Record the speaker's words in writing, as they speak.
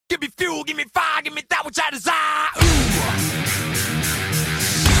Give me fuel, give me fire, give me that which I desire. Ooh.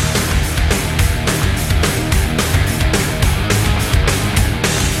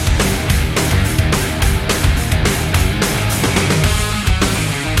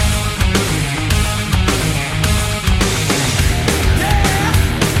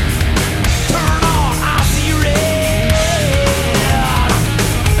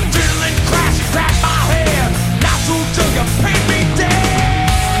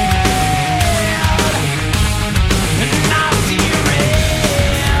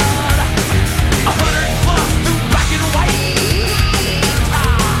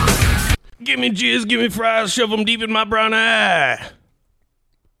 Give me jizz, give me fries, shove them deep in my brown eye.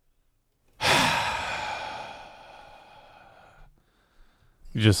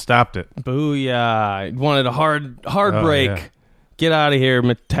 You just stopped it. Booyah. Wanted a hard break. Yeah. Get out of here,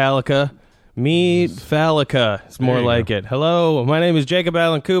 Metallica. Metallica. It's more like it. Hello, my name is Jacob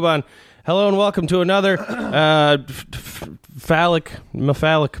Allen Kuban. Hello and welcome to another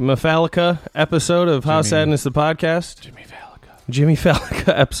Metallica episode of How Sadness the Podcast. Jimmy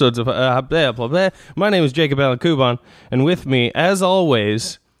Fallica episodes of blah, blah, blah. My name is Jacob Allen Kuban, and with me, as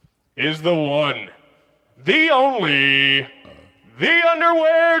always, is the one, the only, the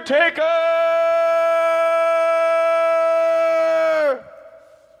Underwear Taker!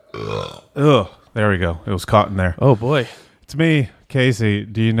 Ugh. There we go. It was caught in there. oh boy. It's me, Casey.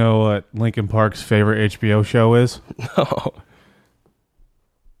 Do you know what Linkin Park's favorite HBO show is? No.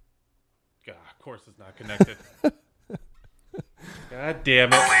 God, of course it's not connected. God damn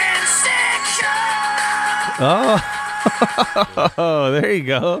it. Oh, there you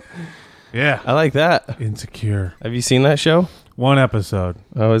go. Yeah. I like that. Insecure. Have you seen that show? One episode.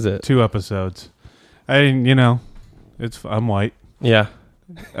 How is it? 2 episodes. I'm white. Yeah.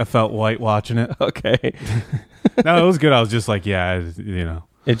 I felt white watching it. Okay. No, it was good. I was just like, yeah,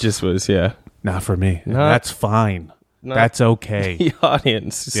 It just was, yeah. not for me. Not- That's fine. That's okay. The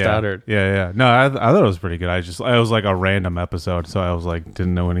audience stuttered. Yeah. No, I thought it was pretty good. It was like a random episode, so I was like,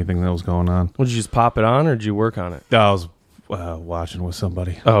 didn't know anything that was going on. Would you just pop it on, or did you work on it? I was watching with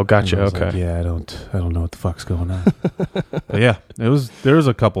somebody. Oh, gotcha. And I was Okay. like, yeah, I don't know what the fuck's going on. But yeah, there was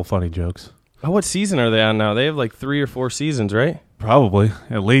a couple funny jokes. Oh, what season are they on now? They have like 3 or 4 seasons, right? Probably,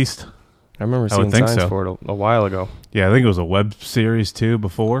 at least. I remember I seeing would think signs so. for it a while ago. Yeah, I think it was a web series too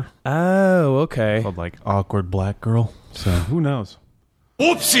before Oh, okay. called like Awkward Black Girl. So who knows?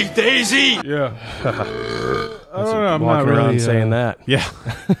 Whoopsie daisy! Yeah. I don't know. I'm Walking not around really saying that. Yeah.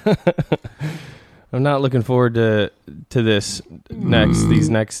 I'm not looking forward to these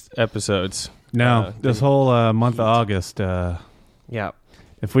next episodes. No, this whole month of August. Yeah.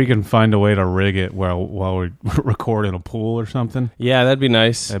 If we can find a way to rig it while we record in a pool or something, Yeah, that'd be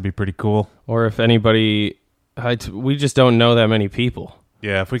nice. that'd be pretty cool. Or if anybody, we just don't know that many people.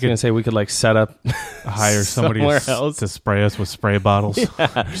 Yeah, if we I was gonna could say we could like set up, hire somebody somewhere else. to spray us with spray bottles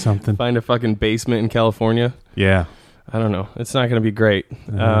or something. find a fucking basement in California. Yeah. I don't know. It's not gonna be great.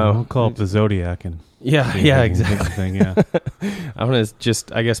 We'll call up the Zodiac and Yeah, see if we can exactly. get the thing, yeah. I'm gonna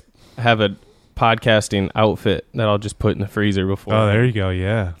just, I guess, have a podcasting outfit that I'll just put in the freezer before. Oh, there you go.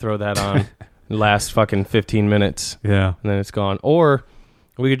 Yeah. Throw that on. Last fucking 15 minutes, Yeah. and then it's gone. Or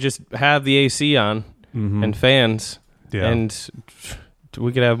we could just have the AC on and fans, Yeah. and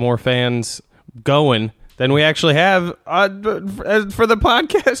we could have more fans going than we actually have for the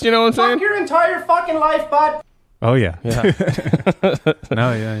podcast. You know what I'm saying? Fuck your entire fucking life, bud. Oh, yeah. Yeah.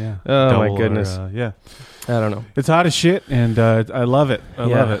 No, yeah. Oh, my Double goodness. yeah. I don't know. It's hot as shit, and I love it. I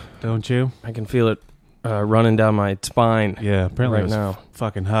Yeah. love it. Don't you? I can feel it running down my spine. Yeah, apparently Right it was now.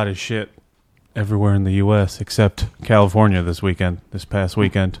 fucking hot as shit everywhere in the U.S. except California this past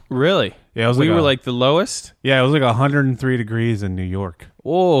weekend. Really? Yeah, it was We like were like the lowest? yeah, it was like 103 degrees in New York.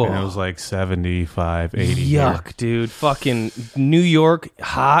 Oh. And it was like 75, 80 Yuck, here. dude. Fucking New York,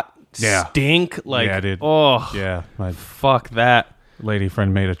 hot, Yeah. stink. Like, Yeah, dude. oh, Yeah, my fuck that. lady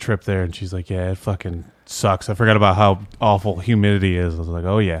friend made a trip there, and she's like, yeah, it fucking sucks. I forgot about how awful humidity is. I was like,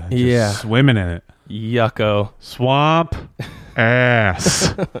 oh, yeah. Just Yeah. swimming in it. Yucko. Swamp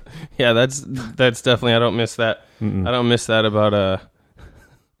ass. Yeah, that's definitely, I don't miss that. I don't miss that about,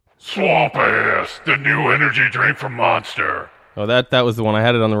 Swamp Ass, the new energy drink from Monster. oh, that was the one. I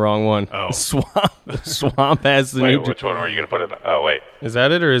had it on the wrong one. Oh. Swamp has the Wait, new, which one are you going to put in? Oh, wait. is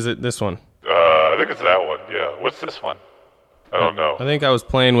that it or is it this one? I think it's that one. Yeah. What's this one? I don't know. I think I was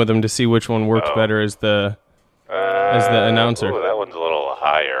playing with him to see which one worked better as the announcer. Ooh, that one's a little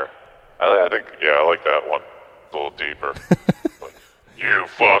higher. I think, yeah, I like that one. A little deeper. But, you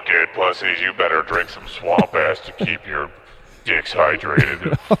fucking pussies, you better drink some Swamp Ass to keep your dicks hydrated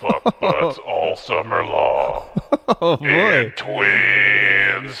and fuck butts all summer long. Oh boy. And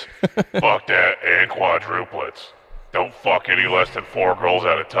twins. tens. Fuck that, and quadruplets. Don't fuck any less than 4 girls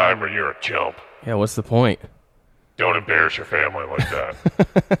at a time or you're a chump. Yeah, what's the point? Don't embarrass your family like that.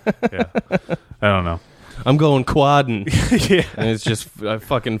 Yeah. I don't know. I'm going quadding. Yeah. And it's just a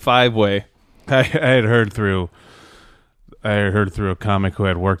fucking 5-way. I had heard through a comic who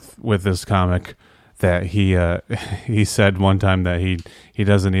had worked with this comic that he said one time that he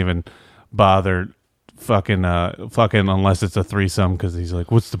doesn't even bother fucking unless it's a threesome, because he's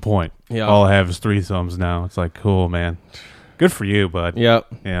like, what's the point? Yeah. All I have is threesomes now. It's like, cool, man. Good for you, bud. Yep.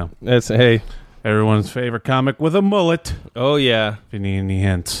 Yeah. That's, hey. Everyone's favorite comic with a mullet. Oh, yeah. If you need any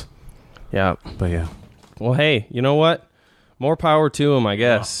hints. Yeah. But yeah. Well, hey, you know what? More power to him, I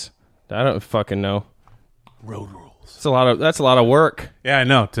guess. I don't fucking know. Road rules. That's a lot of work. Yeah, I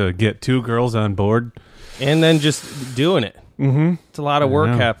know. To get 2 girls on board. And then just doing it. Mm-hmm. It's a lot of work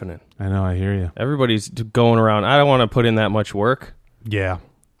happening. I know, I hear you. Everybody's going around. I don't want to put in that much work. Yeah.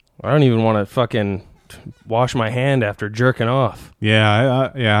 I don't even want to fucking wash my hand after jerking off.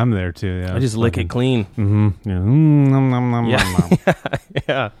 Yeah, I'm there too. Yeah, I just lick it clean. Mm-hmm. Yeah. Nom, nom, nom, Yeah. nom, nom.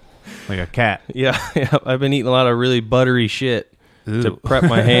 Yeah. Like a cat. Yeah. I've been eating a lot of really buttery shit to Ew. prep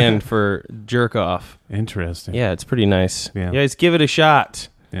my hand for jerk off. Interesting. Yeah, it's pretty nice. Yeah. Guys, give it a shot.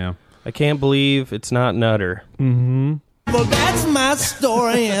 Yeah. I can't believe it's not Nutter. Mm-hmm. Well, that's my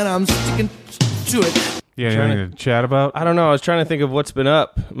story, and I'm sticking to it. Yeah, Trying anything to chat about? I don't know. I was trying to think of what's been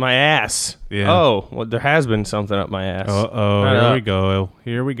up my ass. Yeah. Oh, well, there has been something up my ass. Uh-oh, Right here up. we go.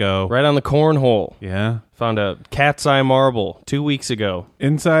 Here we go. Right on the cornhole. Yeah. Found a cat's eye marble 2 weeks ago.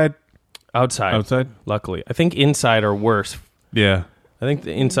 Inside? Outside. Outside? Luckily. I think inside are worse. Yeah. I think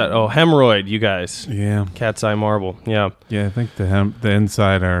the inside... Oh, hemorrhoid, you guys. Yeah. Cat's eye marble. Yeah. Yeah, I think the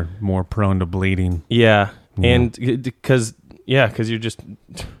inside are more prone to bleeding. Yeah. And because you're just...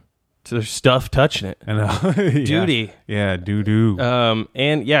 There's stuff touching it. I know. Yeah. Duty. Yeah, doo-doo.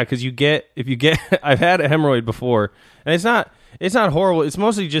 And yeah, because if you get, I've had a hemorrhoid before, and it's not horrible. It's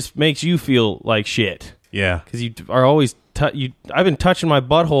mostly just makes you feel like shit. Yeah. Because you are always, I've been touching my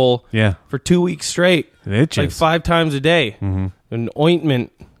butthole Yeah. for 2 weeks straight. It itches. Like 5 times a day. Mm-hmm. An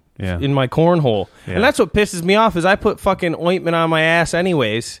ointment Yeah. in my cornhole. Yeah. And that's what pisses me off is I put fucking ointment on my ass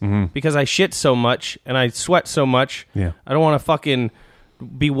anyways because I shit so much and I sweat so much. Yeah. I don't want to fucking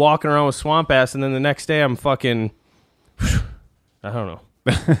be walking around with swamp ass and then the next day I'm fucking I don't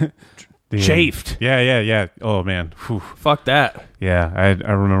know. Chafed. Yeah. Oh, man. Whew. Fuck that. Yeah, I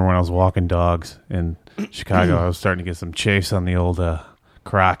remember when I was walking dogs in Chicago, I was starting to get some chafes on the old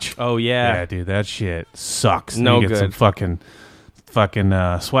crotch. Oh yeah. Yeah, dude, that shit sucks. No you get good. some fucking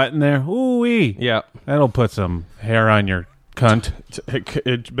sweat in there. Ooh-wee. Yeah. That'll put some hair on your cunt.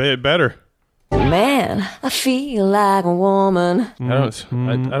 It's better. Man, I feel like a woman. I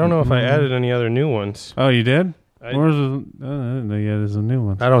don't know if I added any other new ones. Oh, you did? Where's the, yeah, there's a new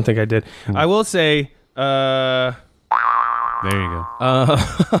one. I don't think I did. I will say There you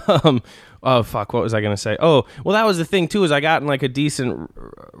go. oh fuck, what was I gonna say? Oh, well, that was the thing too. Is I got in like a decent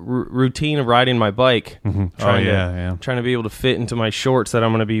routine of riding my bike. Yeah. Trying to be able to fit into my shorts that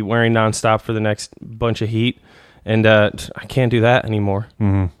I'm gonna be wearing nonstop for the next bunch of heat, and I can't do that anymore.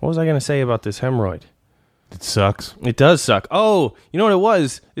 Mm-hmm. What was I gonna say about this hemorrhoid? It sucks. It does suck. Oh, you know what it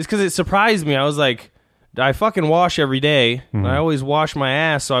was? It's because it surprised me. I was like, I fucking wash every day, and I always wash my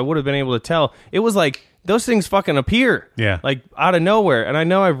ass, so I would have been able to tell. It was like those things fucking appear, Yeah. like out of nowhere. And I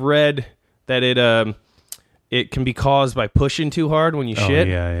know I've read that it can be caused by pushing too hard when you shit.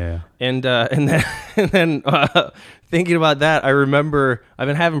 Yeah. And then thinking about that, I remember I've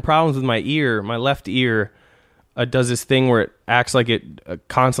been having problems with my ear. My left ear does this thing where it acts like it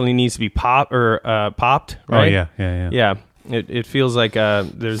constantly needs to be popped, right? Oh, yeah. Yeah, it feels like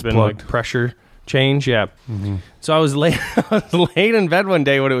there's been plugged. like pressure change. Yeah. So I was late in bed one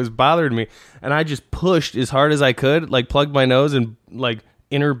day when it was bothering me, and I just pushed as hard as I could, like plugged my nose and like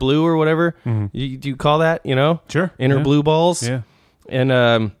inner blue or whatever. Do you call that? You know? Sure. Inner Yeah. blue balls. Yeah. And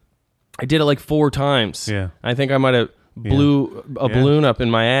I did it like 4 times. Yeah. I think I might have blew a balloon up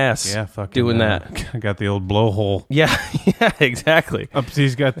in my ass. Yeah, fucking doing that. I got the old blowhole. Yeah, exactly.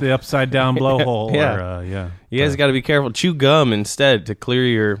 He's got the upside down blowhole. Yeah. You guys got to be careful. Chew gum instead to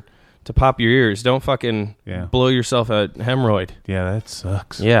pop your ears. Don't fucking blow yourself a hemorrhoid. Yeah, that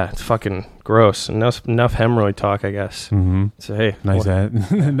sucks. Yeah, it's fucking gross. Enough hemorrhoid talk, I guess. Mm-hmm. So hey, Nice.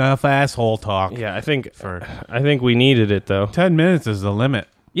 Enough asshole talk. yeah, I think we needed it though. 10 minutes is the limit.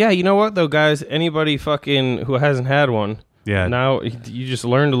 Yeah, you know what though, guys? Anybody fucking who hasn't had one, Yeah. now you just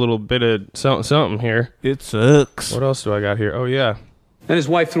learned a little bit of something here. It sucks. What else do I got here? Oh yeah, Then his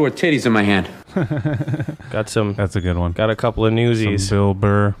wife threw her titties in my hand. got That's a good one. a couple of newsies. Some Bill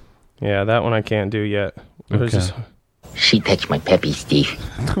Burr. Yeah, that one I can't do yet. It was Okay. just- She touched my peppy, Steve.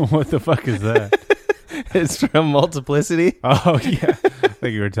 What the fuck is that? It's from Multiplicity. Oh, yeah. I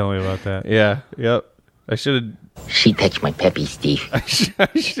think you were telling me about that. Yeah. Yep. I should She touched my peppy, Steve.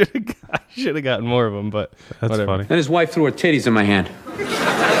 have gotten more of them, but That's whatever. funny. Then his wife threw her titties in my hand.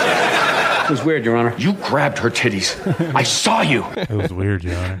 It was weird, Your Honor. You grabbed her titties. I saw you. It was weird,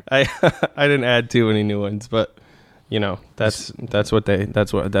 Your Honor. I didn't add too many new ones, but you know that's what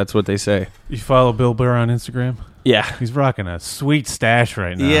they say. You follow Bill Burr on Instagram? Yeah. He's rocking a sweet stash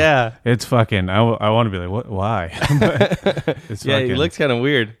right now. Yeah. It's fucking, I want to be like, what? Why? But it's Yeah, he fucking- looks kind of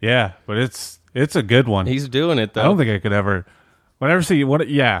weird. Yeah, but it's a good one. He's doing it though. I don't think I could ever, whenever see what,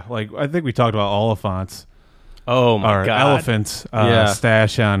 yeah, like I think we talked about Oliphants. Oh my Or god. Elephants Yeah.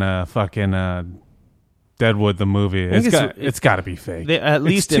 stash on fucking Deadwood the movie. think It's got to be fake. At It's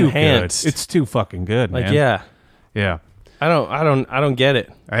least too enhanced. good. It's too fucking good, Like man. yeah. Yeah. I don't get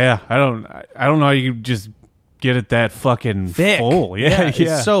it. Yeah. I don't know how you just get it that fucking Thick. full. Yeah.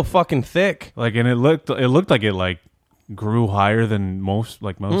 It's so fucking thick. like, and it looked like it like grew higher than most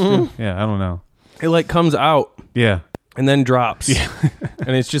do. Yeah, I don't know. It like comes out Yeah. and then drops.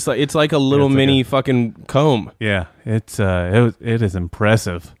 And it's just like it's like a little it's like mini fucking comb. Yeah. It is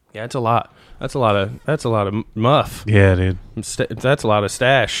impressive. Yeah, it's a lot. That's a lot of muff. Yeah, dude. That's a lot of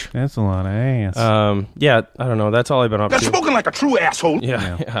stash. That's a lot of ass. Yeah, I don't know. That's all I've been up That's to. spoken like a true asshole.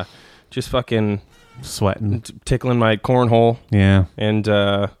 Yeah. Just fucking Sweating. tickling my cornhole Yeah. and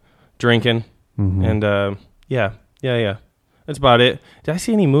drinking Mm-hmm. and yeah. That's about it. Did I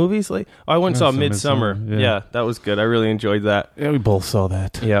see any movies? Like, I went and saw saw Midsummer. Midsommar, yeah. Yeah, that was good. I really enjoyed that. Yeah, we both saw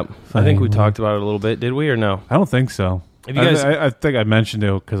that. Yep. I think we Fine. talked about it a little bit. Did we or no? I don't think so. Have you guys- I think I mentioned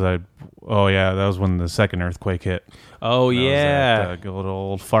it because that was when the second earthquake hit. Oh That was yeah, that, little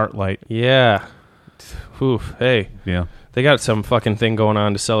old fart light. yeah. Oof. Hey, Yeah. they got some fucking thing going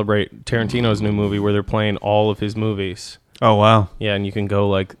on to celebrate Tarantino's new movie where they're playing all of his movies. Oh wow. Yeah, and you can go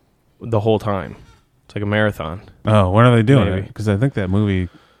like the whole time. It's like a marathon. Oh, when are they doing Maybe. it? Because I think that movie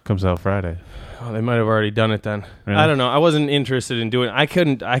comes out Friday. Oh, they might have already done it then. Really? I don't know. I wasn't interested in doing. I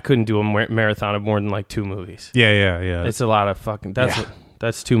couldn't do a marathon of more than like 2 movies. Yeah. It's a lot of fucking. Yeah.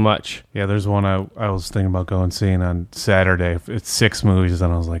 That's too much. Yeah, there's one I was thinking about going seeing on Saturday. It's 6 movies,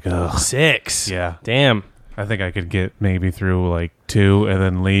 and I was like, ugh. 6. Yeah. Damn. I think I could get maybe through like 2 and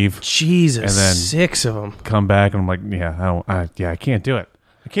then leave, Jesus. And then- 6 of them. come back, and I'm like, yeah, I can't do it.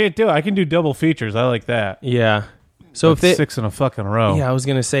 I can't do it. I can do double features. I like that. Yeah. So But if it. 6 in a fucking row. Yeah, I was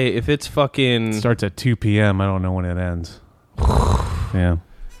gonna say if it's fucking. It starts at 2 p.m. I don't know when it ends. Yeah.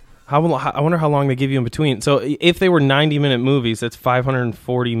 I wonder how long they give you in between. So if they were 90-minute movies, that's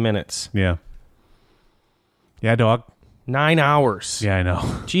 540 minutes. Yeah. Yeah, dog. 9 hours. Yeah, I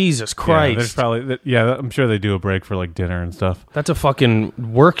know. Jesus Yeah, Christ. there's probably I'm sure they do a break for like dinner and stuff. That's a fucking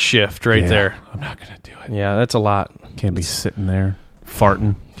work shift right Yeah, there. I'm not gonna do it. Yeah, that's a lot. Can't be sitting there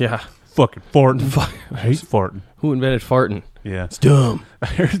farting. Yeah. Fucking farting. I hate farting. Who invented farting? Yeah. It's dumb. I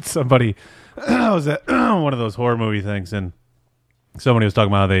heard somebody I was at one of those horror movie things, and somebody was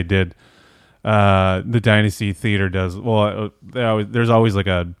talking about how they did the Dynasty Theater does there's always like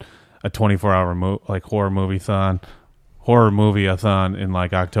a 24-hour like horror movie-a-thon in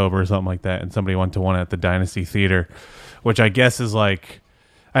like October or something like that, and somebody went to one at the Dynasty Theater, which I guess is like,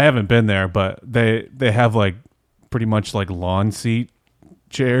 I haven't been there, but they have like pretty much like lawn seat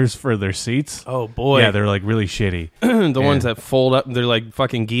chairs for their seats. Oh boy. Yeah, they're like really shitty. The ones that fold up, they're like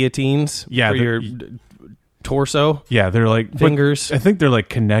fucking guillotines Yeah, for they're- your torso. Yeah, they're like Fingers. I think they're like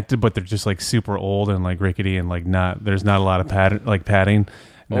connected, but they're just like super old and like rickety, and like there's not a lot of padding.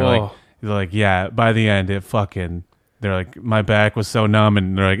 And they're like, yeah, by the end they're like, my back was so numb,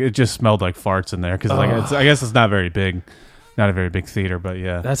 and they're like, it just smelled like farts in there because like I guess it's not very big, not a very big theater, but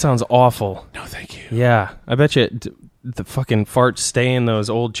yeah. That sounds awful. No, thank you. Yeah, I bet you the fucking farts stay in those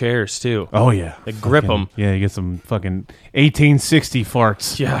old chairs too. Oh yeah, They grip Fucking- 'em. Yeah, you get some fucking 1860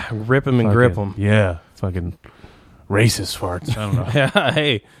 farts. Yeah, rip them and Fucking- grip them. Yeah, fucking racist farts. I don't know. Yeah,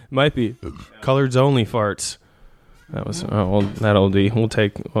 hey, might be coloreds only farts. That was that'll be. We'll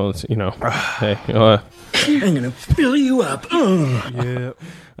take. Well, it's, hey. I'm gonna fill you up. Yeah.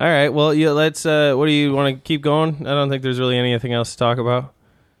 All right. Well, yeah. Let's. What do you want to keep going? I don't think there's really anything else to talk about.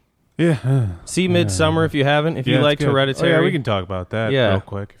 Yeah. See Midsummer if you haven't. If you it's like good. Hereditary, Oh, yeah, we can talk about that Yeah. real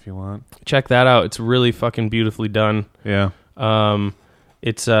quick if you want. check that out. It's really fucking beautifully done. Yeah.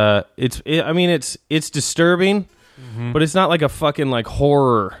 It's disturbing, but it's not like a fucking like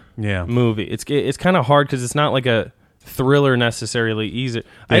horror Yeah. movie. It's kind of hard because it's not like a thriller necessarily either.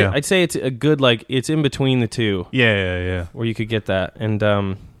 Yeah. I'd say it's a good like it's in between the two Yeah. where you could get that,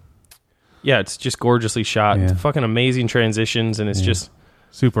 and yeah, it's just gorgeously shot. Yeah. Fucking amazing transitions, and it's just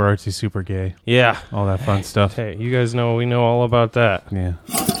Super artsy, super gay. Yeah. All that fun stuff. Hey, you guys know we know all about that. Yeah.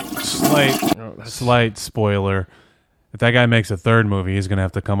 Slight spoiler. If that guy makes a third movie, he's going to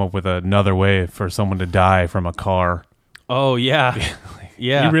have to come up with another way for someone to die from a car. Oh, yeah.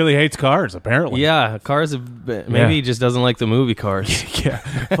 Yeah. He really hates cars, apparently. Yeah, cars maybe he just doesn't like the movie Cars. Yeah.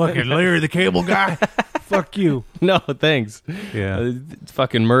 Fucking Larry the Cable Guy. Fuck you. No, thanks. Yeah.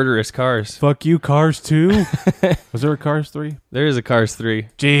 Fucking murderous Cars. Fuck you, Cars 2. Was there a Cars 3? There is a Cars 3.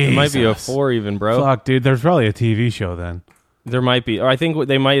 Jesus. It might be a 4 even, bro. Fuck, dude. There's probably a TV show then. There might be. Or I think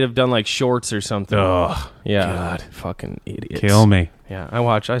they might have done like shorts or something. Oh, yeah. God. Fucking idiots. Kill me. Yeah,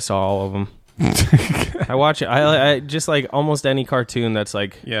 I saw all of them. I watch it. I just like almost any cartoon that's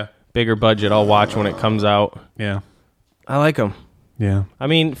like bigger budget, I'll watch when it comes out. Yeah. I like them. Yeah. I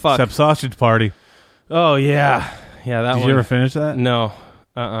mean, fuck. Except Sausage Party. Oh, yeah. Yeah, that one. Did you ever finish that? No.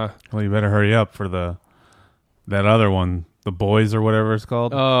 Well, you better hurry up for that other one, The Boys or whatever it's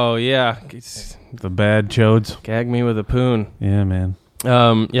called. Oh, yeah. The Bad Chodes. Gag me with a poon. Yeah, man.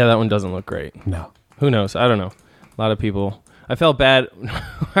 Yeah, that one doesn't look great. No. Who knows? I don't know. A lot of people. I felt bad.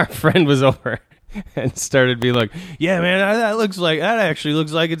 Our friend was over and started to be like, yeah, man, that actually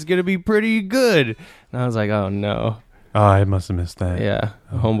looks like it's going to be pretty good. And I was like, oh, no. Oh, I must have missed that. Yeah.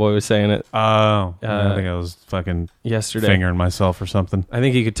 Homeboy was saying it. Oh. I think I was fucking yesterday fingering myself or something. I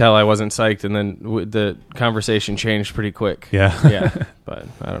think he could tell I wasn't psyched, and then the conversation changed pretty quick. Yeah. Yeah. But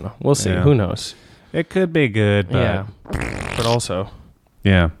I don't know. We'll see. Yeah. Who knows? It could be good, but... Yeah. But also...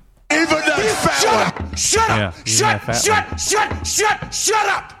 Yeah. Even that fat one. Shut up! Shut up!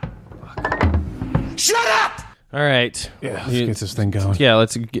 Shut up! All right. Yeah, let's get this thing going. Yeah,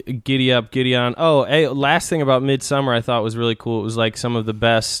 let's giddy up, giddy on. Oh, hey, last thing about Midsummer I thought was really cool. It was like some of the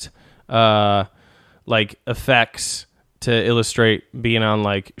best like effects to illustrate being on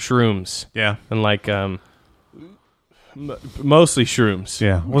like shrooms. Yeah. And like mostly shrooms.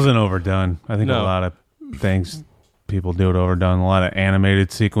 Yeah, wasn't overdone. I think a lot of things people do it overdone. A lot of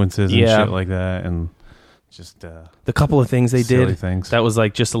animated sequences and shit like that, and just the couple of things they did things. that was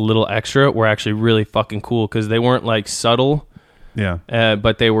like just a little extra were actually really fucking cool because they weren't like subtle. Yeah.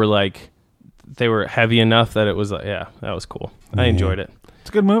 But they were heavy enough that it was like, yeah, that was cool. I enjoyed it. It's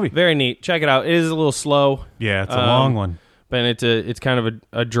a good movie. Very neat. Check it out. It is a little slow. Yeah, it's a long one. But it's kind of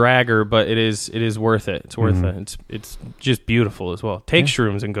a dragger, but it is worth it. It's worth it. It's just beautiful as well. Take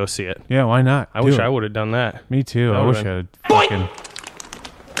shrooms and go see it. Yeah, why not? I wish I would have done that. Me too. I wish I had fucking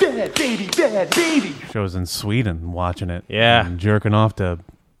Bad baby. shows in Sweden watching it. Yeah. And jerking off to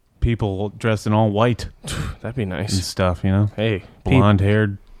people dressed in all white That'd be and nice. stuff, you know? Hey,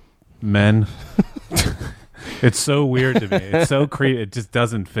 Blonde-haired men. It's so weird to me. It's so creepy. It just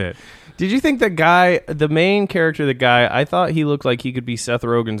doesn't fit. did you think the main character, I thought he looked like he could be Seth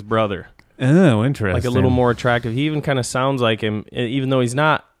Rogen's brother. Oh, interesting. Like a little more attractive. He even kind of sounds like him, even though he's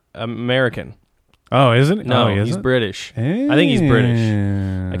not American. Oh, isn't it? No, he he's isn't? British. I think he's British.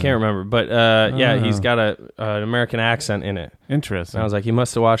 I can't remember. But yeah, he's got an American accent in it. Interesting. And I was like, you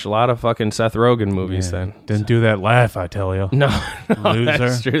must have watched a lot of fucking Seth Rogen movies then. Didn't do that laugh, I tell you. No, Loser.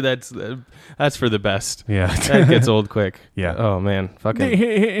 that's true. That's for the best. Yeah. That gets old quick. Yeah. Oh, man.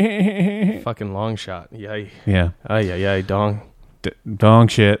 Fucking long shot. Yay. Yeah. Ay, dong. Dong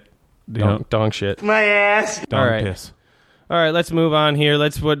shit. You know, Dong shit. My ass. dong All right. piss. All right, let's move on here.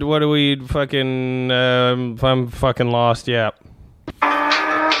 What do we fucking... I'm fucking lost. Yeah.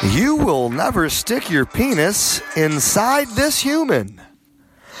 You will never stick your penis inside this human.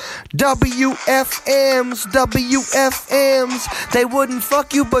 WFMs, they wouldn't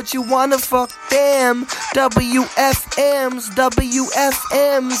fuck you, but you wanna fuck them. WFMs,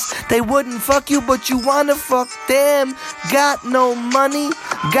 they wouldn't fuck you, but you wanna fuck them. Got no money,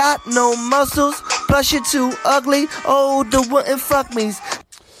 got no muscles, plus you're too ugly. Oh, the wouldn't fuck me's.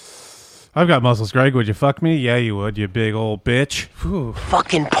 I've got muscles, Greg. Would you fuck me? Yeah, you would, you big old bitch.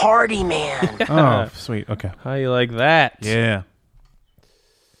 Fucking party, man. Oh, sweet. Okay. How you like that? Yeah.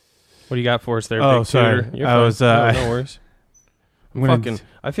 What do you got for us there, Oh, Big sorry. Tutor? You're I fine. was, no worries. I'm gonna- Fucking,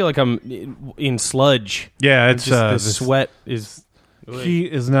 I feel like I'm in sludge. Yeah, it's just the this- sweat is... He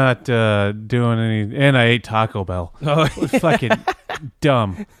is not doing any, and I ate Taco Bell. Oh, It's fucking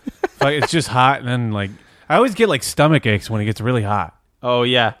dumb. It's just hot, and then like I always get like stomach aches when it gets really hot. oh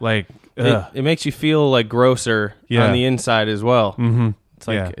yeah. Like, ugh. It makes you feel like grosser Yeah. on the inside as well. Mm-hmm. It's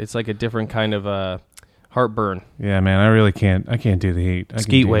like it's like a different kind of heartburn. Yeah, man, I really can't. I can't do the heat.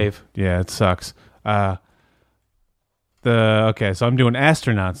 Skeet wave. Yeah, it sucks. Okay, so I'm doing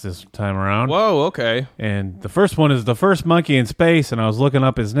astronauts this time around. Whoa, okay. And the first one is the first monkey in space, and I was looking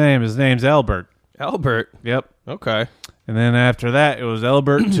up his name. His name's Albert. Albert. Yep. Okay. And then after that, it was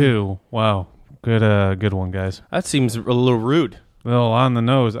Albert 2. Wow. Good one, guys. That seems a little rude. Little on the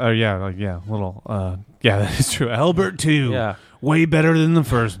nose. Oh yeah, little. Yeah, that is true. Albert too. Yeah. Way better than the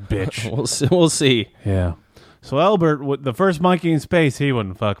first bitch. We'll see. Yeah. So Albert, the first monkey in space, he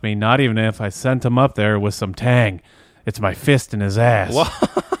wouldn't fuck me. Not even if I sent him up there with some tang. It's my fist in his ass.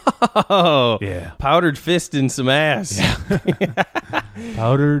 Whoa. Yeah. Powdered fist in some ass. Yeah.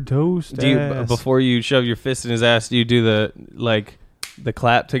 Powdered toast ass. Before you shove your fist in his ass, do you do the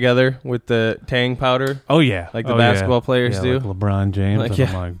clap together with the tang powder? Oh, yeah. Like the basketball players do? Like LeBron James. Like,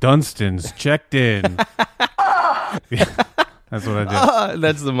 I'm like, Dunstan's checked in. Yeah, that's what I do.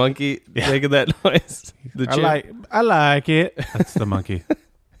 That's the monkey making that noise. I like it. That's the monkey.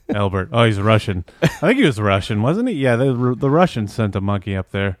 Albert. Oh, he's Russian. I think he was Russian, wasn't he? Yeah, the Russians sent a monkey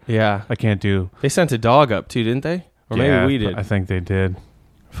up there. Yeah. I can't do. They sent a dog up too, didn't they? Or maybe we did. I think they did.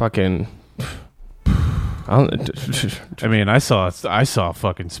 Fucking. I mean, I saw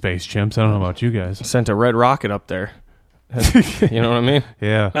fucking space chimps. I don't know about you guys. Sent a red rocket up there. You know what I mean?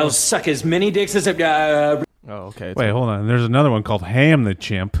 Yeah. I'll suck as many dicks as Oh, okay. Wait, hold on. There's another one called Ham the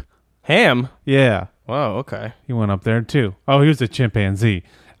chimp. Ham? Yeah. Wow, okay. He went up there too. Oh, he was a chimpanzee.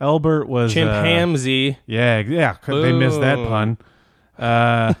 Albert was Chimpanzee. Yeah. They missed that pun.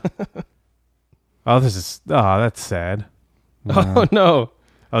 That's sad. Oh no.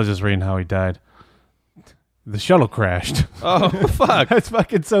 I was just reading how he died. The shuttle crashed. Oh fuck. That's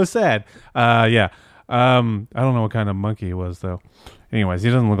fucking so sad. Yeah. I don't know what kind of monkey he was though. Anyways, he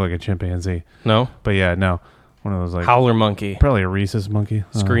doesn't look like a chimpanzee. No? But yeah, no. One of those like howler monkey. Probably a rhesus monkey.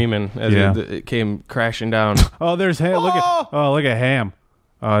 Screaming as it came crashing down. Oh, there's Ham. Look at Ham.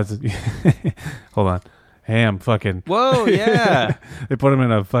 Oh, it's hold on. Ham fucking. Whoa, yeah. They put him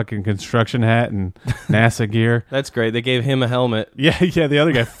in a fucking construction hat and NASA gear. That's great. They gave him a helmet. Yeah, the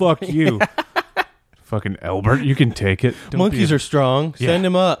other guy, fuck you. Fucking Albert, you can take it. Monkeys are strong. Yeah. Send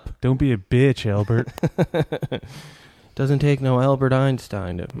him up. Don't be a bitch, Albert. Doesn't take no Albert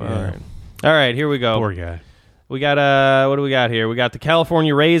Einstein to. Yeah. All right, here we go. Poor guy. We got what do we got here? We got the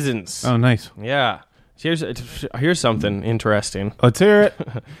California Raisins. Oh, nice. Yeah. Here's something interesting. Let's hear it.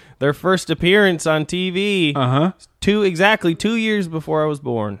 Their first appearance on TV. Exactly 2 years before I was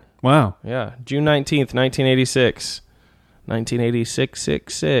born. Wow. Yeah, June 19th, 1986.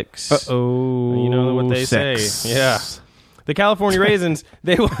 1986. Uh-oh. You know what they say. Yeah. The California Raisins,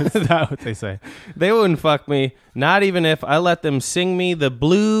 Is that what they say? They wouldn't fuck me, not even if I let them sing me the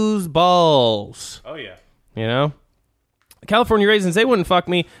blues balls. Oh, yeah. You know? California Raisins, they wouldn't fuck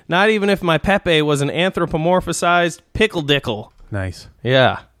me, not even if my Pepe was an anthropomorphized pickle dickle. Nice.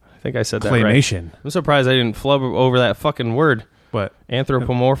 Yeah. I think I said that right. Claymation. I'm surprised I didn't flub over that fucking word. What?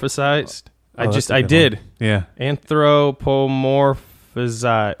 Anthropomorphized. I did. did. Yeah.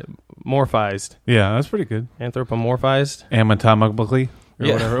 Anthropomorphized. Yeah, that's pretty good. Anthropomorphized. Anatomically. Or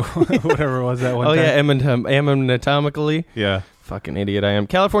Yeah. whatever was that one Oh, time? yeah, anatomically. Yeah. Fucking idiot I am.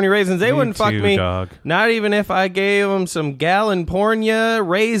 California Raisins, they wouldn't fuck me. Dog. Not even if I gave them some California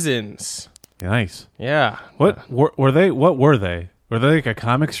raisins. Nice. Yeah. What were they? What were they? Were they like a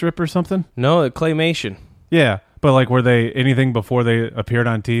comic strip or something? No, claymation. Yeah, but like, were they anything before they appeared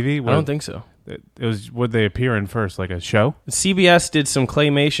on TV? I don't think so. It was. Would they appear in first, like a show? CBS did some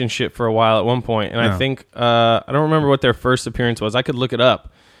claymation shit for a while at one point, and I think I don't remember what their first appearance was. I could look it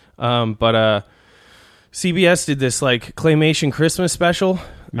up, but CBS did this like claymation Christmas special.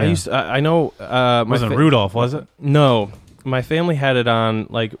 Yeah. I know. Wasn't Rudolph, was it? No, my family had it on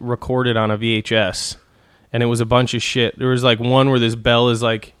like recorded on a VHS, and it was a bunch of shit. There was like one where this Bell is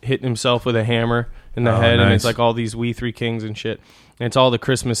like hitting himself with a hammer in the head, nice. and it's like all these We Three Kings and shit. And it's all the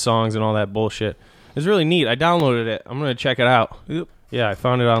Christmas songs and all that bullshit. It's really neat. I downloaded it. I'm going to check it out. Yep. Yeah, I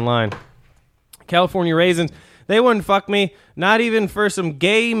found it online. California Raisins, they wouldn't fuck me, not even for some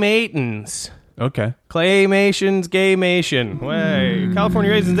gay matins. Okay. Claymation's gaymation. Way.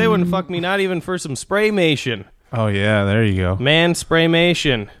 California Raisins, they wouldn't fuck me, not even for some spraymation. Oh, yeah, there you go. Man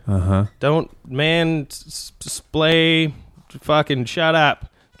spraymation. Uh-huh. Don't splay. Fucking shut up.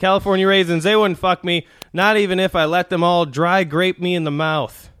 California Raisins, they wouldn't fuck me, not even if I let them all dry grape me in the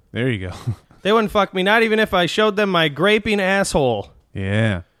mouth. There you go. They wouldn't fuck me, not even if I showed them my graping asshole.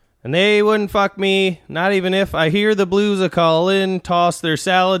 Yeah. And they wouldn't fuck me, not even if I hear the blues a-callin', toss their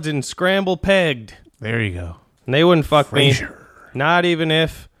salads and scramble pegged. There you go. And they wouldn't fuck Frasier. me, not even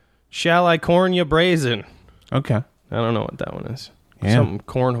if shall I corn ya brazen. Okay. I don't know what that one is. Yeah.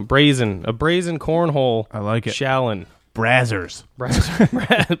 Something a brazen cornhole. I like it. Shallin'. Brazzers.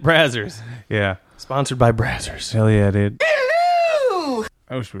 Brazzers. Yeah. Sponsored by Brazzers. Hell yeah, dude. Hello!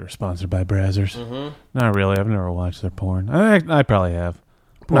 I wish we were sponsored by Brazzers. Mm-hmm. Not really. I've never watched their porn. I probably have.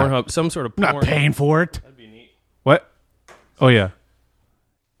 Pornhub. Some sort of porn. Not paying for it. That'd be neat. What? Oh, yeah.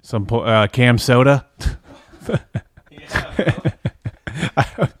 Some Cam Soda.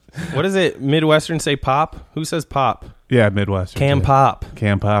 What is it? Midwestern say pop? Who says pop? Yeah, Midwestern. Cam pop.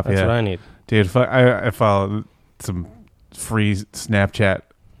 Cam pop, That's yeah. what I need. Dude, I follow some free Snapchat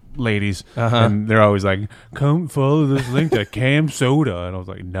ladies, and they're always like, come follow this link to Cam Soda. And I was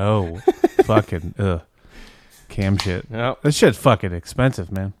like, no. Fucking, Cam shit. Nope. This shit's fucking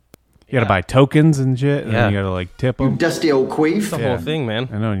expensive, man. You gotta buy tokens and shit, and then you gotta, like, tip them. Dusty old queef. It's the whole thing, man.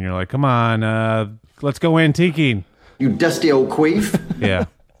 I know, and you're like, come on, let's go antiquing. You dusty old queef. Yeah,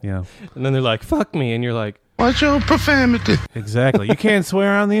 yeah. And then they're like, fuck me. And you're like, Watch your profanity. Exactly. You can't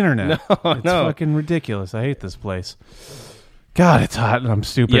swear on the internet. It's fucking ridiculous. I hate this place. God, it's hot and I'm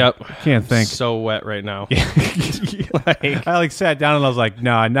stupid. Yep. I can't think. So wet right now. I said down and I was like,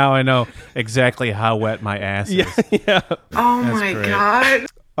 no, now I know exactly how wet my ass is. Yeah. Oh my God.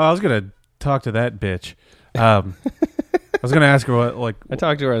 Oh, I was going to talk to that bitch. I was going to ask her what, like. I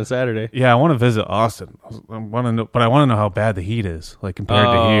talked to her on Saturday. Yeah, I want to visit Austin. I want to know, but I want to know how bad the heat is, like compared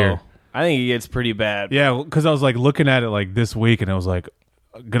to here. I think it gets pretty bad. Yeah, because I was like looking at it like this week, and it was like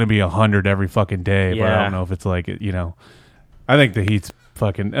going to be 100 every fucking day. But I don't know if it's like, you know, I think the heat's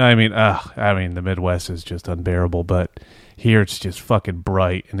fucking. I mean, the Midwest is just unbearable, but here it's just fucking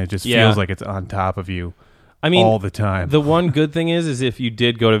bright, and it just feels like it's on top of you. I mean, all the time. The one good thing is if you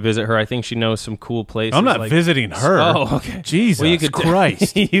did go to visit her, I think she knows some cool places. I'm not visiting her. Oh, okay. Jesus well, you could,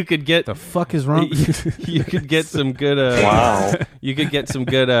 Christ. You could get... The fuck is wrong? You could get some good... Wow. You could get some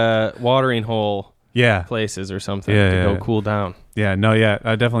good watering hole places or something to go cool down. Yeah, no, yeah.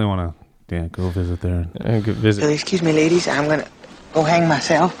 I definitely want to go visit there. Go visit. Excuse me, ladies. I'm going to go hang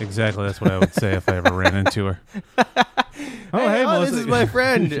myself. Exactly. That's what I would say if I ever ran into her. Hey, Melissa. This is my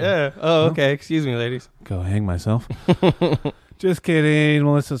friend. Yeah. Oh, okay. Excuse me, ladies. Go hang myself. Just kidding.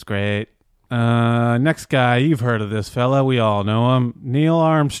 Melissa's great. Next guy, you've heard of this fella. We all know him. Neil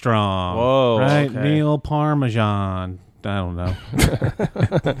Armstrong. Whoa. Right? Okay. Neil Parmesan. I don't know.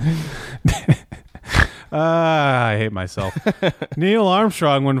 I hate myself. Neil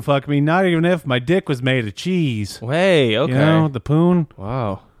Armstrong wouldn't fuck me, not even if my dick was made of cheese. Hey, okay. You know, the poon.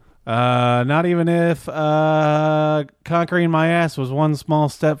 Wow. Not even if conquering my ass was one small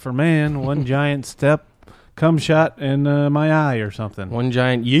step for man, one giant step, cum shot in my eye or something. One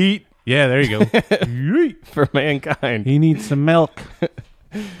giant yeet. Yeah, there you go. Yeet. For mankind. He needs some milk.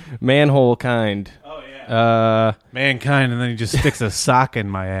 Manhole kind. Oh, yeah. Mankind, and then he just sticks a sock in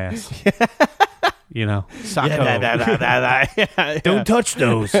my ass. You know, socko. Don't touch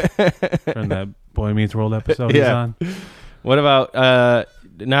those. From that Boy Meets World episode he's on. What about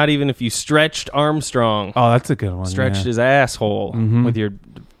not even if you stretched Armstrong? Oh, that's a good one. Stretched his asshole with your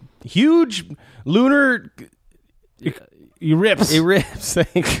huge lunar... He rips. He rips.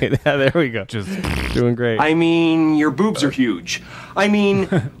 Thank you. Yeah, there we go. Just doing great. I mean, your boobs are huge. I mean,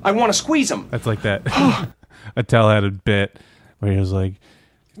 I want to squeeze them. That's like that. Attell had a bit where he was like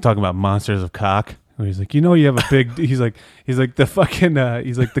talking about monsters of cock. Where he's like, you know, you have a big. He's like the fucking.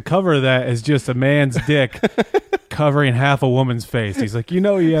 He's like the cover of that is just a man's dick covering half a woman's face. He's like, you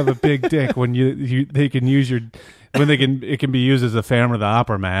know, you have a big dick when they can use your. When it can be used as a Phantom of the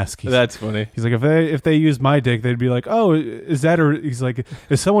Opera mask. That's funny. He's like, if they use my dick, they'd be like, oh, is that her? He's like,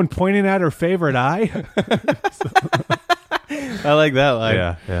 is someone pointing at her favorite eye? I like that line.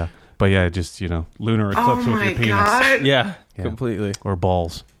 Yeah. But yeah, just, you know, lunar eclipse with your penis. God. Yeah, completely. Or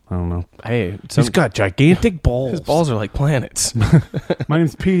balls. I don't know. Hey, he's got gigantic balls. His balls are like planets. My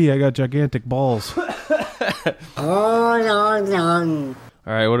name's Petey. I got gigantic balls.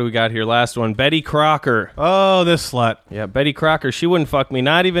 All right, what do we got here? Last one. Betty Crocker. Oh, this slut. Yeah, Betty Crocker. She wouldn't fuck me,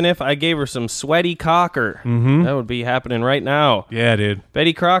 not even if I gave her some sweaty cocker. Mm-hmm. That would be happening right now. Yeah, dude.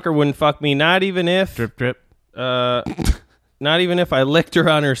 Betty Crocker wouldn't fuck me, not even if... Drip, drip. Not even if I licked her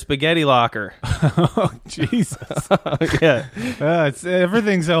on her spaghetti locker. Oh, Jesus. Yeah. It's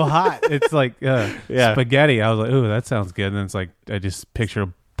everything's so hot. It's like spaghetti. I was like, ooh, that sounds good. And then it's like, I just picture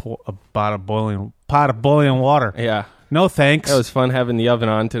a pot of boiling water. Yeah. No thanks. That was fun having the oven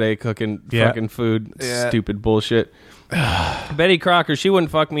on today, cooking fucking food. Yeah. Stupid bullshit. Betty Crocker, she wouldn't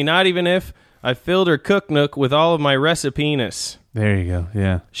fuck me, not even if I filled her cook nook with all of my recipenis. There you go.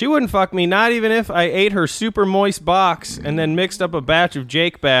 Yeah. She wouldn't fuck me, not even if I ate her super moist box and then mixed up a batch of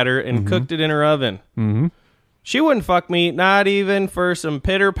Jake batter and cooked it in her oven. Mm-hmm. She wouldn't fuck me, not even for some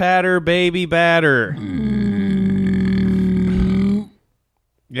pitter-patter baby batter.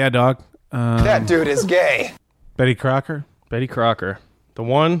 Yeah, dog. That dude is gay. Betty Crocker? Betty Crocker. The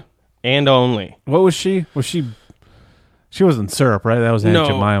one and only. What was she? She wasn't syrup, right? That was Aunt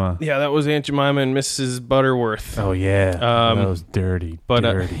Jemima. Yeah, that was Aunt Jemima and Mrs. Butterworth. Oh, yeah. That was dirty.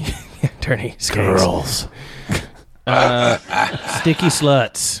 Dirty. Dirty. Girls. Sticky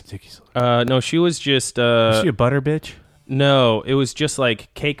sluts. No, she was just... was she a butter bitch? No, it was just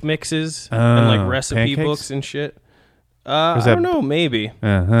like cake mixes and like recipe pancakes? books and shit. I don't know, maybe.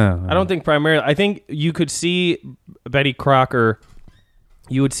 I don't think primarily. I think you could see Betty Crocker.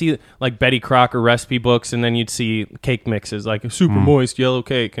 You would see like Betty Crocker recipe books, and then you'd see cake mixes, like super moist yellow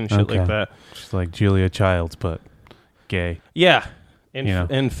cake and shit like that. Just like Julia Childs, but gay. Yeah.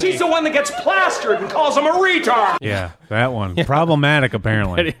 And She's the one that gets plastered and calls him a retard. Yeah, that one. Problematic,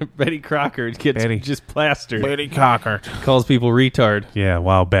 apparently. Betty Crocker gets just plastered. Betty Crocker. Calls people retard. Yeah,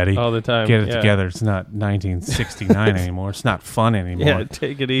 wow, Betty. All the time. Get it together. It's not 1969 anymore. It's not fun anymore. Yeah,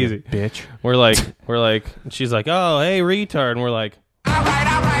 take it easy. You bitch. We're like, she's like, oh, hey, retard. And we're like,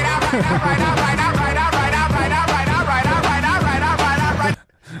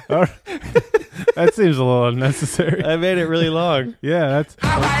 That seems a little unnecessary. I made it really long. Yeah, that's...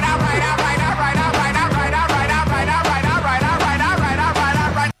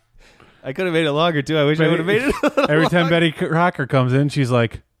 I could have made it longer, too. I wish I would have made it Every time Betty Crocker comes in, she's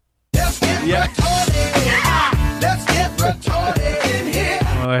like... Yeah.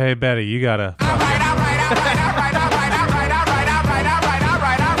 Oh, hey, Betty, you gotta...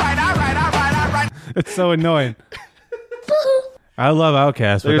 It's so annoying. I love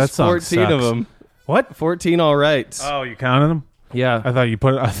Outkast, but There's that song 14 sucks. of them. What? 14 all rights. Oh, you counted them? Yeah. I thought you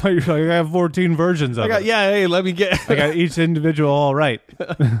were like, I have 14 versions of it. Yeah, hey, let me get... I got each individual all right.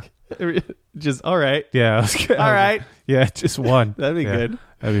 Just, all right. Yeah. All right. Yeah, just one. That'd be good.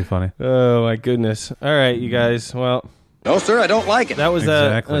 That'd be funny. Oh, my goodness. All right, you guys. Well... No, sir, I don't like it. That was,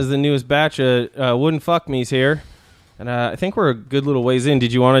 that was the newest batch of Wouldn't Fuck Me's here. And I think we're a good little ways in.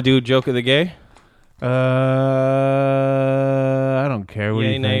 Did you want to do Joke of the Gay? I don't care. What do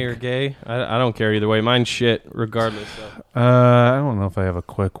Yay, you nay, think? or gay? I don't care either way. Mine's shit, regardless. I don't know if I have a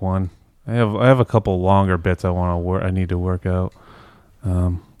quick one. I have a couple longer bits I need to work out.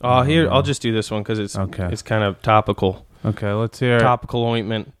 I'll just do this one because it's kind of topical. Okay, let's hear it. Topical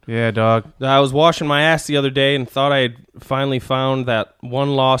ointment. Yeah, dog. I was washing my ass the other day and thought I had finally found that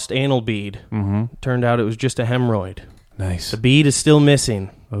one lost anal bead. Mm-hmm. Turned out it was just a hemorrhoid. Nice. The bead is still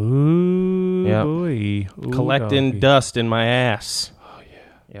missing. Ooh, yep. Boy. Ooh, collecting doggy. dust in my ass. Oh, yeah.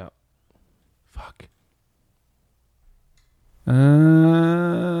 Yeah. Fuck.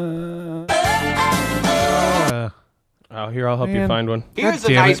 Here, I'll help you find one. Here's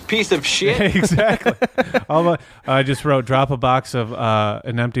a nice piece of shit. Exactly. I just wrote, drop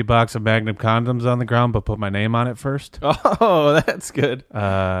an empty box of Magnum condoms on the ground, but put my name on it first. Oh, that's good.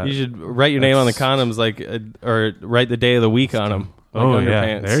 You should write your name on the condoms, or write the day of the week on them. Like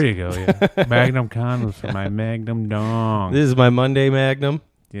underpants. There you go. Yeah, Magnum condoms for my Magnum dong. This is my Monday Magnum.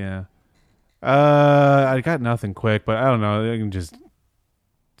 Yeah. I got nothing quick, but I don't know. I can just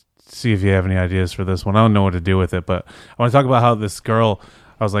see if you have any ideas for this one. I don't know what to do with it, but I want to talk about how this girl.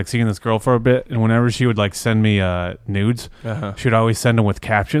 I was seeing this girl for a bit, and whenever she would send me nudes, she would always send them with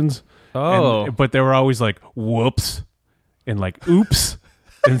captions. Oh, but they were always whoops and oops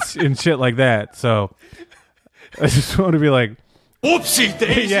and shit like that. So I just want to be Whoopsie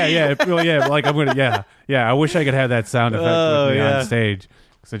daisy. yeah. I'm gonna I wish I could have that sound effect with me on stage.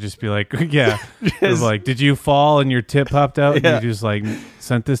 So just be did you fall and your tip popped out and you just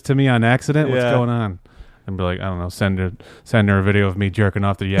sent this to me on accident? What's going on? And be I don't know, send her a video of me jerking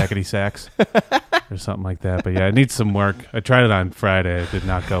off the yakety sax or something like that. But yeah, it needs some work. I tried it on Friday. It did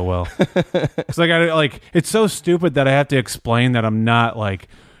not go well. Because I got it's so stupid that I have to explain that I'm not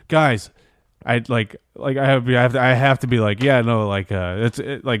guys. I have to be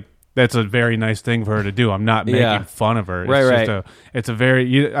that's a very nice thing for her to do. I'm not making fun of her. It's a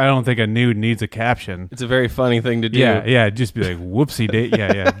very. I don't think a nude needs a caption. It's a very funny thing to do. Yeah. Just be whoopsie daisy.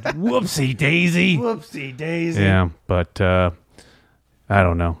 Yeah. Whoopsie daisy. Whoopsie daisy. Yeah, but I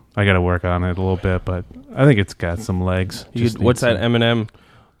don't know. I got to work on it a little bit, but I think it's got some legs. What's that Eminem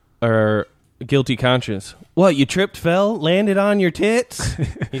or Guilty Conscience? What, you tripped, fell, landed on your tits?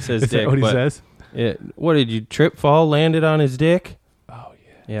 He says Is dick. that what he says? What, did you trip, fall, landed on his dick? Oh,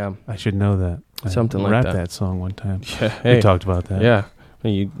 yeah. Yeah. I should know that. Something I like rapped that. that song one time. Yeah, we talked about that. Yeah.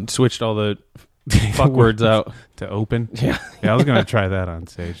 You switched all the fuck words out. To open? Yeah. Yeah, I was going to try that on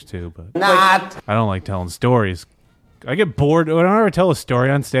stage, too, but Not. I don't like telling stories. I get bored. Whenever I tell a story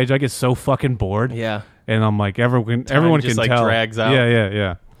on stage, I get so fucking bored. Yeah. And I'm everyone just, can tell. drags out.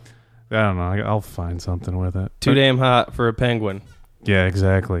 Yeah. I don't know. I'll find something with it. Too damn hot for a penguin. Yeah,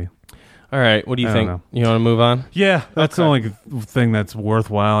 exactly. All right. What do you I think? don't know. You want to move on? Yeah, that's the only thing that's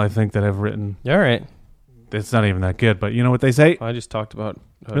worthwhile, I think, that I've written. All right. It's not even that good, but you know what they say? I just talked about...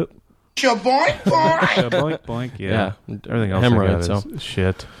 Shaboink, boink. Boink, boink, yeah. Everything else Hemorrhoid, I got is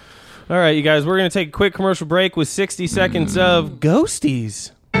shit. All right, you guys, we're going to take a quick commercial break with 60 seconds of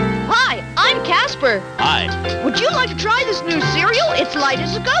Ghosties. Hi, I'm I'm Casper. Hi. Would you like to try this new cereal? It's light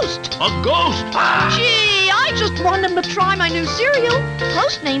as a ghost. A ghost? Gee, I just want them to try my new cereal.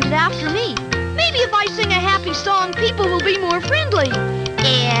 Post named it after me. Maybe if I sing a happy song, people will be more friendly.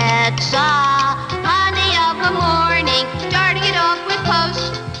 It's a honey of the morning, starting it off with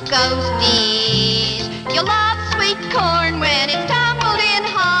Post Ghosties. You'll love sweet corn when it's tumbled in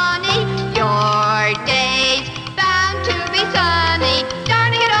honey. Your day's bound to be sunny,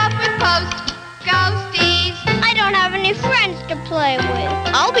 starting it off with Post Ghosties. I don't have any friends to play with.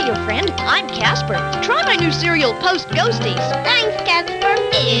 I'll be your friend. I'm Casper. Try my new cereal, Post Ghosties. Thanks, Casper.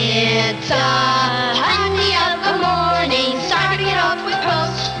 It's a honey of the morning, starting it off with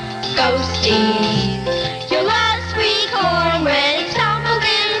Post Ghosties. You'll love sweet corn when it's tumbled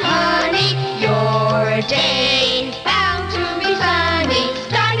in honey. Your day bound to be sunny,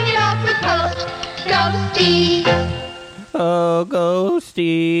 starting it off with Post Ghosties. Oh,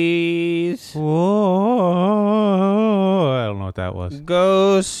 ghosties. Whoa. I don't know what that was.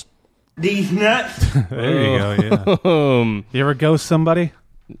 Ghost. These nuts. There you go, yeah. You ever ghost somebody?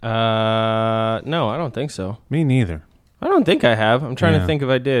 No, I don't think so. Me neither. I don't think I have. I'm trying to think if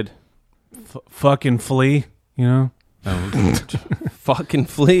I did. Fucking flee, you know? Fucking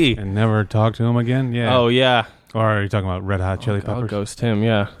flee. And never talk to him again? Yeah. Oh, yeah. Or are you talking about Red Hot Chili Peppers? I'll ghost him,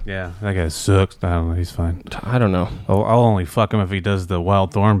 yeah. Yeah, that guy sucks. I don't know. He's fine. I don't know. I'll only fuck him if he does the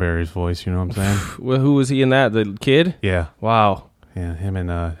Wild Thornberrys voice, you know what I'm saying? Well, who was he in that? The kid? Yeah. Wow. Yeah, him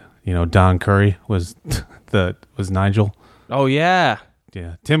and, Don Curry was Nigel. Oh, yeah.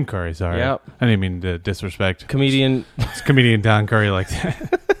 Yeah, Tim Curry, sorry. Yep. I didn't mean to disrespect. Comedian. It's comedian Don Curry like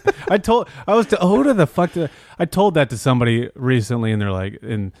that. I told that to somebody recently, and they're like,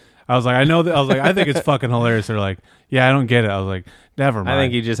 and I was like, I think it's fucking hilarious. They're like, yeah, I don't get it. I was like, never mind. I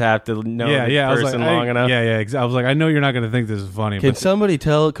think you just have to know the person long enough. Yeah. I was like, I know you're not going to think this is funny. Can somebody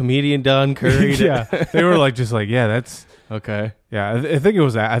tell comedian Don Curry? Yeah, they were like, just like, yeah, that's okay. Yeah, I think it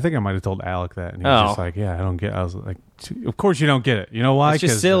was. I think I might have told Alec that, and he was just like, yeah, I don't get. I was like, of course you don't get it. You know why? It's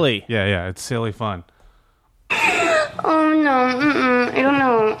just silly. Yeah, it's silly fun. Oh no, I don't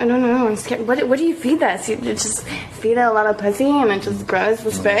know. I'm scared. What do you feed this? You just feed it a lot of pussy and it just grows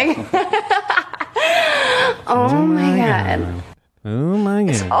this big? Oh my god. Oh my god.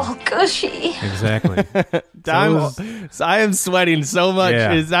 It's all gushy. Exactly. I am sweating so much.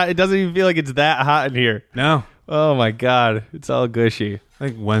 Yeah. It doesn't even feel like it's that hot in here. No. Oh my god. It's all gushy. I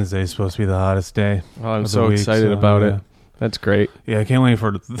think Wednesday's supposed to be the hottest day. Oh, I'm so excited about it. That's great. Yeah, I can't wait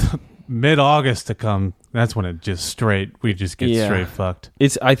for mid-August to come. That's when we just get straight fucked.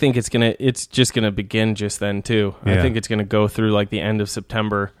 I think it's just gonna begin just then too. Yeah. I think it's gonna go through like the end of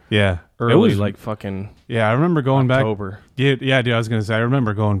September. Yeah. Early like fucking yeah, I remember going October. Yeah, dude, I was gonna say I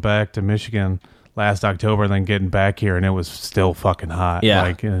remember going back to Michigan last October and then getting back here and it was still fucking hot. Yeah.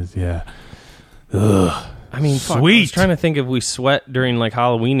 Like yeah. Ugh. I mean, sweet. I was trying to think if we sweat during like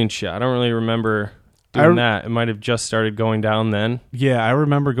Halloween and shit. I don't really remember doing that. It might have just started going down then. Yeah, I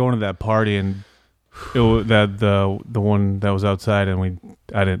remember going to that party and it was the one that was outside and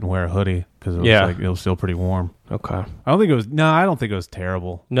I didn't wear a hoodie because it was it was still pretty warm. Okay. I don't think it was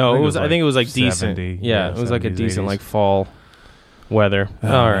terrible. No, I think it was like 70, decent. Yeah, it was like a 70s, decent 80s. like fall weather.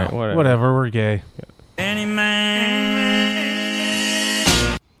 All right, whatever. We're gay. Any man.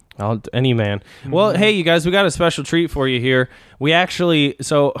 Any man. Well, hey, you guys, we got a special treat for you here.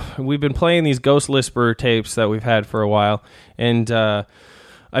 We've been playing these Ghost Lisper tapes that we've had for a while, and I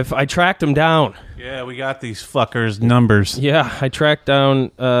tracked them down. Yeah, we got these fuckers' numbers. Yeah, I tracked down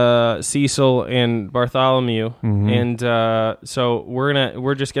Cecil and Bartholomew, and so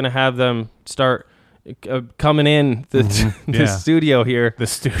we're just gonna have them start coming in the studio here,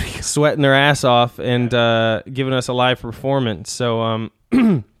 sweating their ass off, and giving us a live performance. So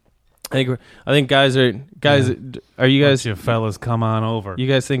I think guys, are you guys? You fellas, come on over. You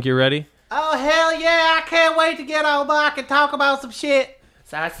guys think you're ready? Oh hell yeah! I can't wait to get on back and talk about some shit.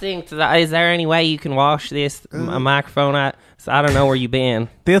 So I think, is there any way you can wash this microphone out? So I don't know where you been.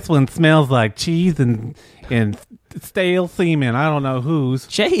 This one smells like cheese and stale semen. I don't know whose.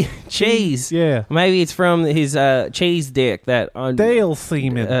 Cheese. Yeah. Maybe it's from his cheese dick that stale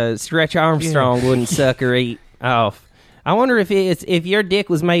semen. Stretch Armstrong wouldn't suck or eat off. I wonder if your dick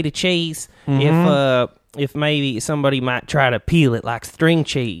was made of cheese, if maybe somebody might try to peel it like string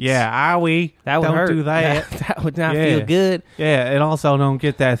cheese. Yeah, that would don't hurt. do that. That would not feel good. Yeah, and also don't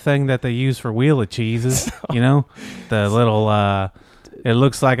get that thing that they use for wheel of cheeses. You know, the little it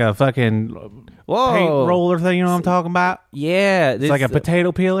looks like a fucking paint roller thing. You know what I'm talking about? Yeah, it's like a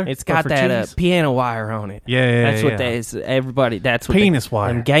potato peeler. It's got that piano wire on it. Yeah, that's what that is. Everybody, that's what penis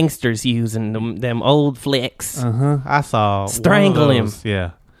wire. Them gangsters using them old flicks. I saw strangle him.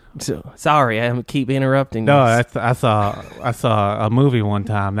 Yeah. So, sorry, I keep interrupting. No, this. I saw a movie one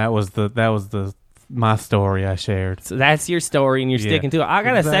time. That was my story I shared. So that's your story, and you're sticking to it. I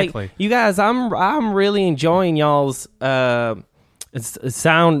gotta say, you guys, I'm really enjoying y'all's sound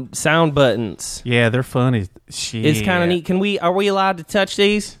buttons. Yeah, they're funny. Shit. It's kind of neat. Are we allowed to touch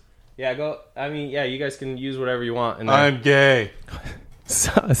these? Yeah, go. I mean, yeah, you guys can use whatever you want. I'm gay. Wow.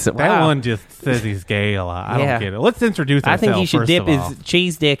 That one just says he's gay a lot. I don't get it. Let's introduce ourselves. I think he should first dip of his all.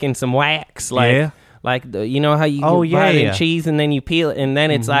 cheese dick in some wax. You know how you buy it in cheese and then you peel it, and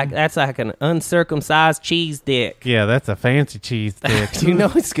then it's that's like an uncircumcised cheese dick. Yeah, that's a fancy cheese dick. You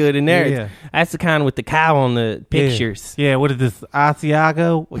know it's good in there. Yeah. That's the kind with the cow on the pictures. Yeah, what is this,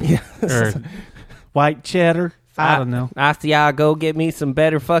 Asiago? Or white cheddar? I don't know. Asiago, get me some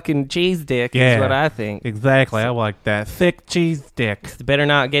better fucking cheese dick is what I think. Exactly. I like that. Thick cheese dick. Better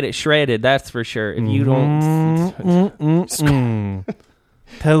not get it shredded, that's for sure. If you don't...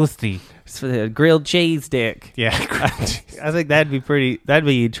 Toasty. It's for the grilled cheese dick. Yeah. I think that'd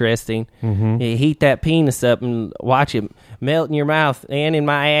be interesting. Mm-hmm. You heat that penis up and watch it melt in your mouth and in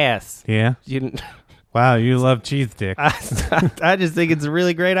my ass. Yeah. Wow, you love cheese dick. I just think it's a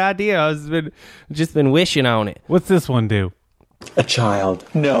really great idea. I've just been wishing on it. What's this one do? A child.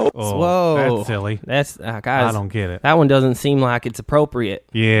 No. Oh, whoa. That's silly. That's guys. I don't get it. That one doesn't seem like it's appropriate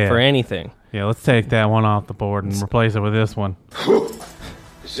for anything. Yeah, let's take that one off the board and replace it with this one.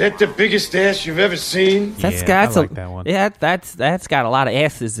 Is that the biggest ass you've ever seen? I like that one. Yeah, that's got a lot of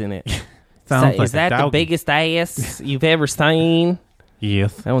S's in it. Is that the biggest ass you've ever seen?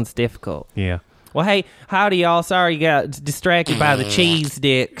 Yes. That one's difficult. Yeah. Well, hey, howdy, y'all. Sorry you got distracted by the cheese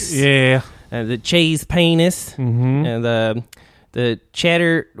dicks. Yeah. The cheese penis. Mm-hmm. And the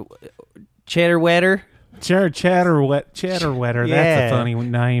cheddar wetter. Cheddar wetter. Yeah. That's a funny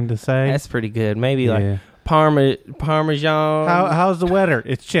name to say. That's pretty good. Maybe like Parmesan. How's the wetter?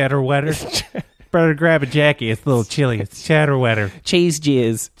 It's cheddar wetter. Better grab a jacket. It's a little chilly. It's cheddar wetter. Cheese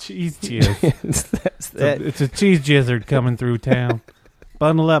jizz. Cheese jizz. It's a cheese jizzard coming through town.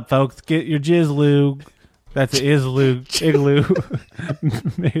 Bundle up, folks. Get your jizzloo. That's an igloo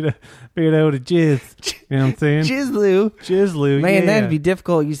made out of jizz. You know what I'm saying? Jizzloo. Man, that'd be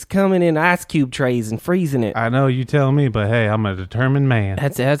difficult. You're just coming in ice cube trays and freezing it. I know you tell me, but hey, I'm a determined man.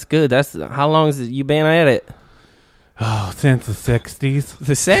 That's good. That's how long has you been at it? Oh, since the 60s.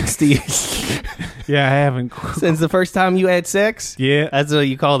 The 60s? Yeah, I haven't. Since the first time you had sex? Yeah. That's what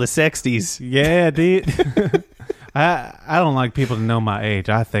you call the 60s. Yeah, dude. I don't like people to know my age.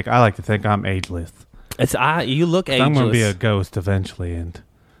 I like to think I'm ageless. You look ageless. I'm going to be a ghost eventually, and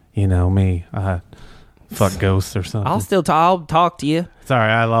you know me. I fuck ghosts or something. I'll talk to you.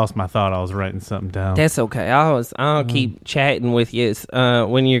 Sorry, I lost my thought. I was writing something down. That's okay. I'll keep chatting with you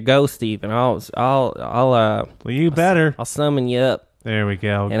when you're ghost, Steve, and I'll well, you better. I'll summon you up. There we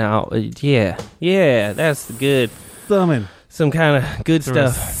go. And that's good. Summon. Some kind of good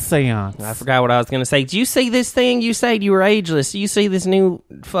stuff. Seance. I forgot what I was going to say. Did you see this thing? You said you were ageless. Do you see this new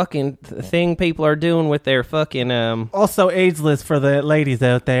fucking thing people are doing with their fucking... Also ageless for the ladies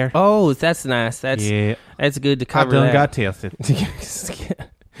out there. Oh, that's nice. That's good to cover I that. got tested.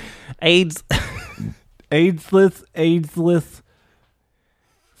 Ageless.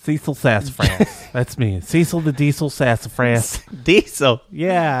 Cecil Sassafras. That's me. Cecil the Diesel Sassafras. Diesel?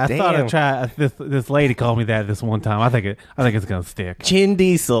 Yeah, I thought I'd try. This lady called me that this one time. I think it's gonna stick. Chin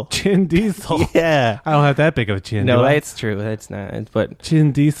Diesel. Chin Diesel. Yeah. I don't have that big of a chin. No, that's true. That's not. But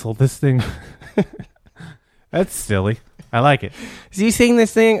Chin Diesel. This thing. That's silly. I like it. Have you seen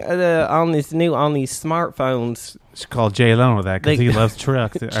this thing on these smartphones? It's called Jay Leno with that because he loves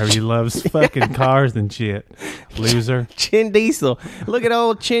trucks or he loves fucking cars and shit. Loser. Chin Diesel. Look at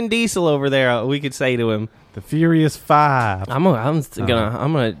old Chin Diesel over there. We could say to him, the Furious Five. I'm gonna hunt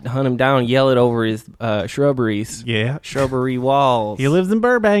him down, and yell it over his shrubberies. Yeah, shrubbery walls. He lives in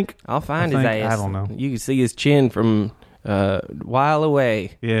Burbank. I'll find his ass. I don't know. You can see his chin from a while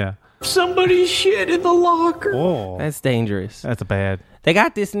away. Yeah. Somebody shit in the locker. Whoa. That's dangerous. That's bad. They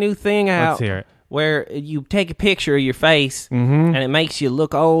got this new thing out. Let's hear it. Where you take a picture of your face and it makes you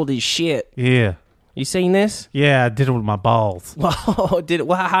look old as shit. Yeah. You seen this? Yeah, I did it with my balls. Whoa, did it?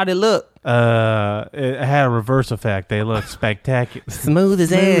 How'd it look? It had a reverse effect. They look spectacular. Smooth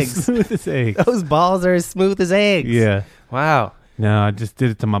as eggs. Smooth as eggs. Those balls are as smooth as eggs. Yeah. Wow. No, I just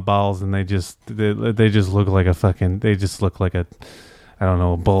did it to my balls, and they just look like a fucking. They just look like a I don't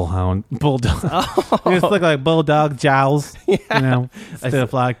know, bulldog. They just look like bulldog jowls,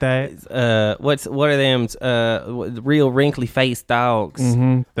 stuff like that. What are them? Real wrinkly faced dogs.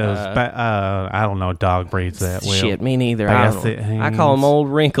 Mm-hmm. Those, I don't know dog breeds that well. Shit, me neither. I call them old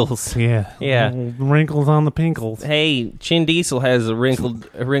wrinkles. Yeah. Old wrinkles on the pinkles. Hey, Chin Diesel has a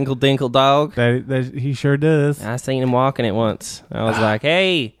wrinkled dinkle dog. That he sure does. I seen him walking it once. I was like,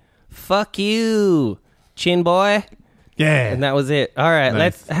 hey, fuck you, Chin boy. Yeah, and that was it. All right,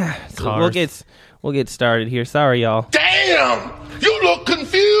 nice. we'll get started here. Sorry, y'all. Damn, you look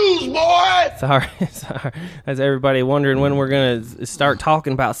confused, boy. Sorry. That's everybody wondering when we're gonna start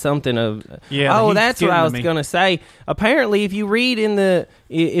talking about something of. Yeah. Oh, that's what I was gonna say. Apparently, if you read in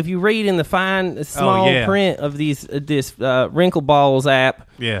the fine small print of this Wrinkle Balls app,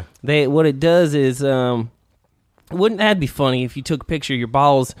 what it does is wouldn't that be funny if you took a picture of your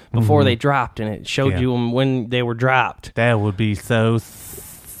balls before they dropped and it showed you them when they were dropped? That would be so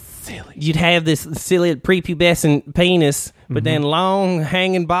silly. You'd have this silly prepubescent penis, but then long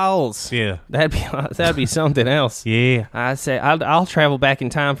hanging balls. Yeah, that'd be something else. Yeah, I say I'll travel back in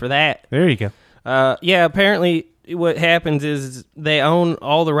time for that. There you go. Apparently what happens is they own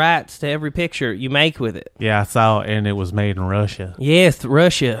all the rights to every picture you make with it. Yeah, I saw it, and it was made in Russia. Yes,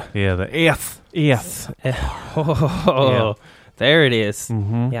 Russia. Yeah, the Yes. Oh, there it is.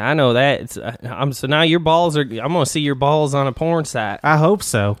 Mm-hmm. Yeah, I know that. So now your balls are. I'm gonna see your balls on a porn site. I hope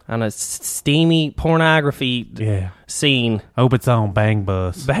so. On a steamy pornography scene. Hope it's on Bang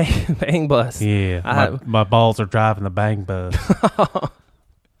Bus. Bang Bus. Yeah, my balls are driving the Bang Bus.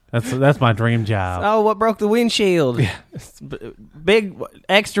 That's my dream job. Oh, what broke the windshield? Yeah. Big,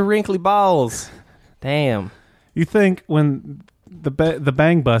 extra wrinkly balls. Damn. You think when the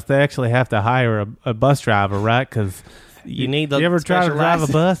Bang Bus, they actually have to hire a bus driver, right? Because you need the. You ever try to drive license?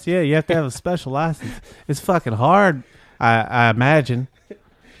 a bus? Yeah, you have to have a special license. It's fucking hard. I imagine.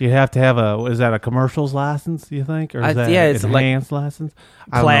 You have to have is that a commercial's license? You think, or is that it's enhanced license?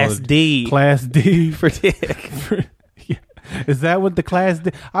 Class D. Class D for dick. Is that what the class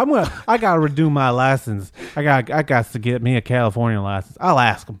did? I gotta redo my license. I got to get me a California license. I'll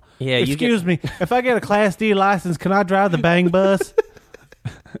ask them. Yeah, excuse me. If I get a Class D license, can I drive the Bang Bus?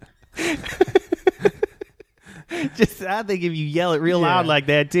 I think if you yell it real loud like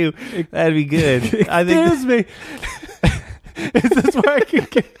that too, that'd be good. Excuse me. Is this where I can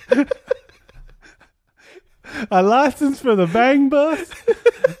get a license for the Bang Bus?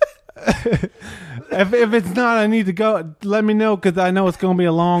 If it's not, I need to go. Let me know, because I know it's going to be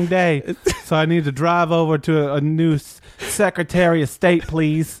a long day. So I need to drive over to a new Secretary of State,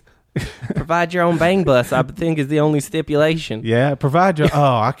 please. Provide your own Bang Bus, I think, is the only stipulation. Yeah, provide your.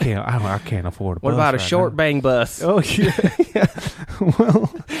 Oh, I can't afford a bus. What about a right short now. Bang Bus? Oh yeah.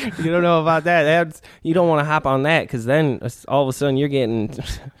 Well, you don't know about that. You don't want to hop on that, because then all of a sudden you're getting.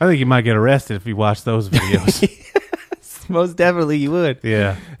 I think you might get arrested if you watch those videos. Most definitely you would.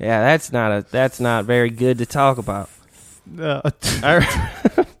 Yeah. Yeah, that's not very good to talk about.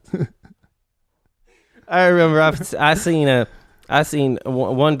 I remember I seen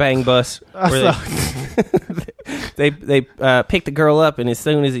one Bang Bus where they picked the girl up, and as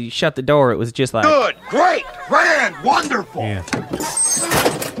soon as he shut the door, it was just like good, great, grand, wonderful. Yeah.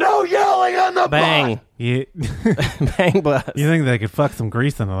 No yelling on the bang. butt. Yeah. Bang Bus. You think they could fuck some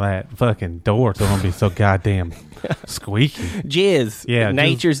grease into that fucking door so it won't be so goddamn squeaky? Jizz. Yeah.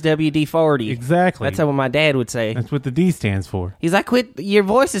 Nature's WD-40. Exactly. That's what my dad would say. That's what the D stands for. He's like, quit, your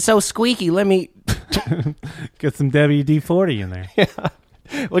voice is so squeaky, let me... Get some WD-40 in there. Yeah.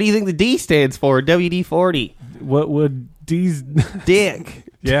 What do you think the D stands for? WD-40. What would D's... Dick.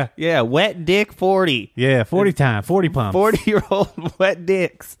 Yeah. Yeah, wet dick 40. Yeah, 40 time, 40 pumps. 40-year-old wet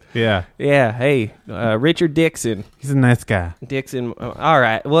dicks. Yeah. Yeah, hey, Richard Dixon. He's a nice guy. Dixon. All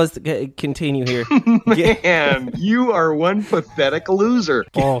right, let's continue here. Man, you are one pathetic loser.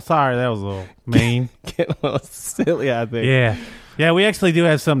 Oh, sorry, that was a little mean. Getting a little silly, I think. Yeah. Yeah, we actually do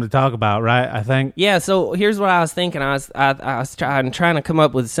have something to talk about, right? I think. Yeah, so here's what I was thinking. I was trying to come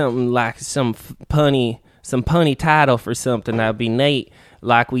up with something like some punny title for something that would be neat,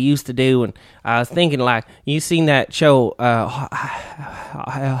 like we used to do. And I was thinking, like, you seen that show,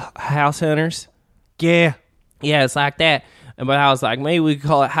 House Hunters? Yeah. Yeah, it's like that. But I was like, maybe we could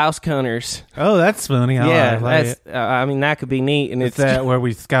call it House Cunters. Oh, that's funny. I mean, that could be neat. And it's that where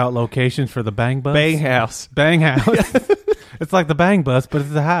we scout locations for the Bang Bus? Bang House. Bang House. It's like the Bang Bus, but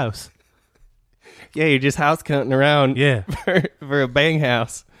it's a house. Yeah, you're just house cunting around. Yeah. for a bang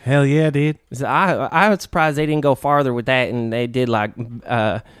house. Hell yeah, dude. So I was surprised they didn't go farther with that, and they did like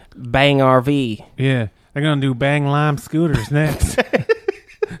Bang RV. Yeah, they're gonna do Bang Lime scooters next.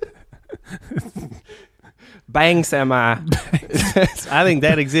 Bang semi. I think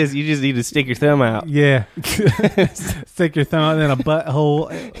that exists. You just need to stick your thumb out. Yeah. Stick your thumb out and then a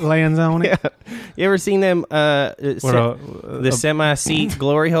butthole lands on it. Yeah. You ever seen them the semi seat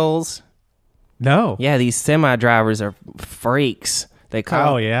glory holes? No. Yeah, these semi drivers are freaks. They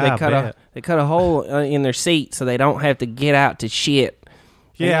cut they cut a hole in their seat so they don't have to get out to shit.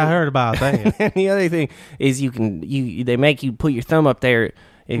 Yeah, I heard about that. And the other thing is they make you put your thumb up there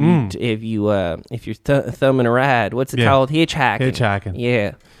if you're thumbing a ride. What's it called? Hitchhiking.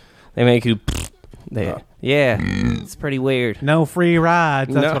 Yeah, they make you. Yeah, it's pretty weird. No free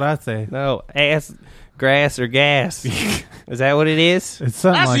rides. That's what I say. No ass, grass, or gas. Is that what it is? It's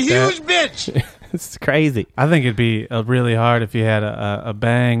something like that. That's a huge bitch. It's crazy. I think it'd be really hard if you had a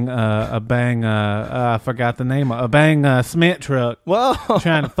bang. I forgot the name. A bang cement truck. Whoa!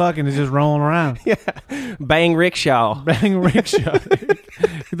 Trying to fucking just rolling around. Yeah. Bang rickshaw. Bang rickshaw.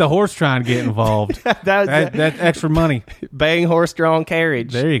 The horse trying to get involved. That's extra money. Bang horse-drawn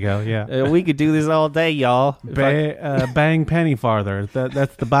carriage. There you go. Yeah. We could do this all day, y'all. Bang penny farther.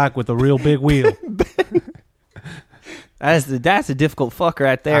 That's the bike with the real big wheel. That's a difficult fuck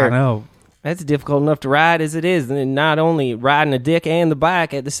right there. I know. That's difficult enough to ride as it is, and not only riding a dick and the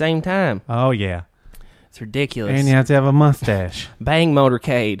bike at the same time. Oh yeah, it's ridiculous. And you have to have a mustache. Bang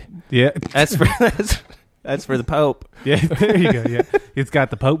motorcade. Yeah, that's for the Pope. Yeah, there you go. Yeah, it's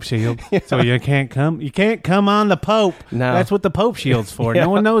got the Pope shield, so you can't come on the Pope. No, that's what the Pope shield's for. No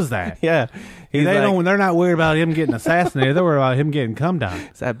one knows that. Yeah, they're not worried about him getting assassinated. They're worried about him getting come down.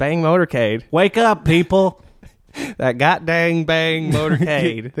 It's that Bang motorcade. Wake up, people. That goddamn bang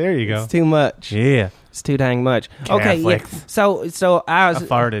motorcade. There you go. It's too much. Yeah. It's too dang much. Catholics. Okay, yeah. So I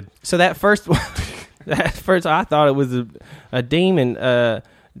farted. So that first one, I thought it was a demon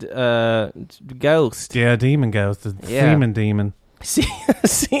ghost. Yeah, a demon ghost. Semen demon.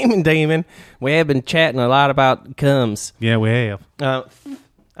 Semen demon. We have been chatting a lot about cums. Yeah, we have. I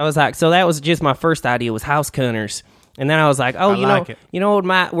was like, so that was just my first idea was house cunners. And then I was like, you know what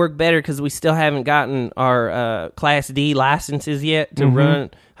might work better because we still haven't gotten our Class D licenses yet to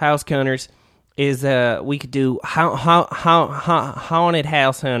run house cunners is we could do haunted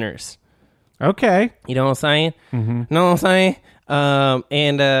house hunters. Okay. You know what I'm saying? Mm-hmm. Know what I'm saying?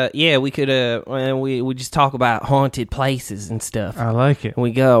 Yeah, we could we just talk about haunted places and stuff. I like it. And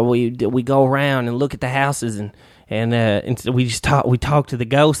we go around and look at the houses and we talk to the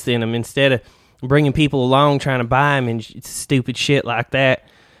ghosts in them instead of bringing people along trying to buy them and stupid shit like that.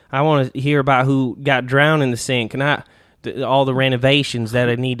 I want to hear about who got drowned in the sink and all the renovations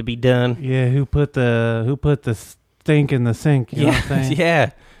that need to be done. Yeah, who put the stink in the sink? You know what I'm saying?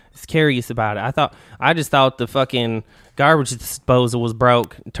 Yeah. It's curious about it. I just thought the fucking garbage disposal was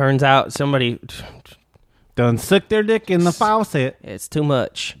broke. Turns out somebody done sucked their dick in the faucet. It's too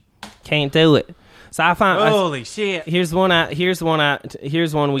much. Can't do it. So I found. Holy shit! Here's one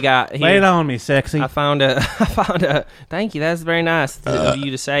we got. Here. Lay it on me, sexy. I found a. Thank you. That's very nice of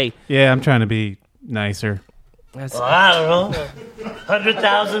you to say. Yeah, I'm trying to be nicer. I don't know.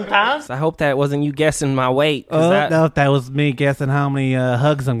 100,000 pounds? I hope that wasn't you guessing my weight. No, that was me guessing how many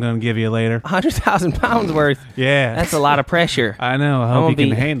hugs I'm going to give you later. 100,000 pounds worth? Yeah. That's a lot of pressure. I know. I hope you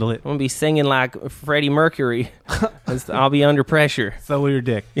can handle it. I'm going to be singing like Freddie Mercury. I'll be under pressure. So will your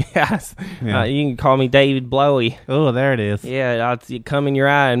dick. Yes. Yeah. You can call me David Blowy. Oh, there it is. Yeah, I'll come in your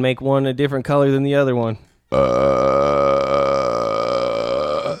eye and make one a different color than the other one.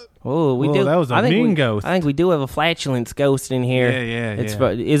 Oh, we do. That was a mean ghost. I think we do have a flatulence ghost in here.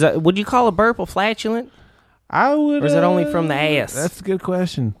 Yeah. Would you call a burp a flatulent? I would. Or is it only from the ass? That's a good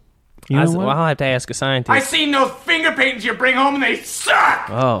question. I'll have to ask a scientist. I seen those finger paintings you bring home and they suck.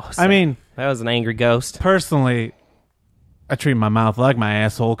 Oh, I mean, that was an angry ghost. Personally, I treat my mouth like my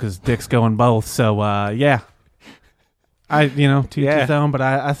asshole because dicks go in both. So, yeah. To each his own, but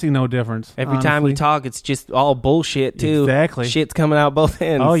I see no difference. Every time we talk, it's just all bullshit, too. Exactly. Shit's coming out both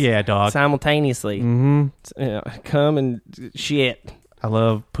ends. Oh, yeah, dog. Simultaneously. Mm-hmm. Come and shit. I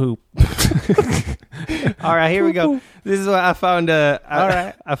love poop. All right, here we go. This is what I found.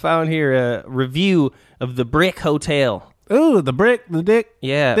 I found here a review of the Brick Hotel. Ooh, the dick.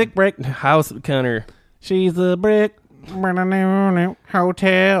 Yeah. Dick brick. House Cunner. She's a brick.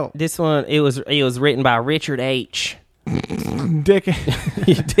 Hotel. This one, it was written by Richard H. Dick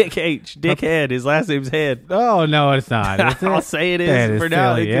H. Dickhead. His last name's Head. Oh, no, it's not. I'll say it is for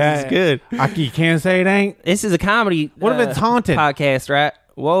now because it's good. You can't say it ain't. This is a comedy what if it's haunted? podcast, right?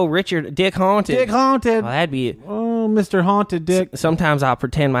 Whoa, Richard, Dick Haunted. Dick Haunted. Well, that'd be it. Oh, Mr. Haunted Dick. Sometimes I'll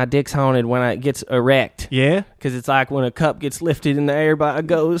pretend my dick's haunted when it gets erect. Yeah? Because it's like when a cup gets lifted in the air by a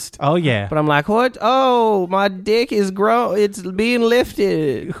ghost. Oh, yeah. But I'm like, what? Oh, my dick is it's being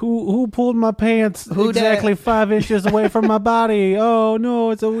lifted. Who pulled my pants exactly 5 inches away from my body? Oh,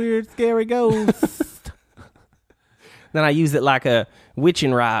 no, it's a weird, scary ghost. Then I use it like a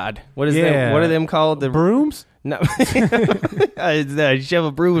witching rod. What are them called? The brooms? No, I shove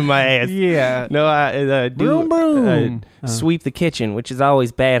a broom in my ass. Yeah. No, I do broom. Sweep the kitchen, which is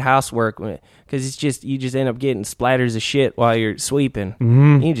always bad housework because you just end up getting splatters of shit while you're sweeping.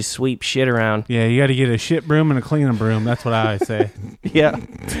 Mm-hmm. You just sweep shit around. Yeah, you got to get a shit broom and a cleaning broom. That's what I always say. Yeah,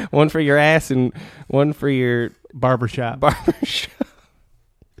 one for your ass and one for your barbershop.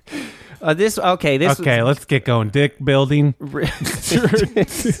 Okay, let's get going. Dick building.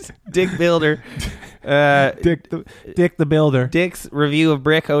 Dick builder. Dick the builder. Dick's review of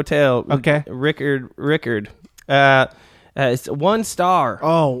Brick Hotel. Okay. Rickard. It's 1 star.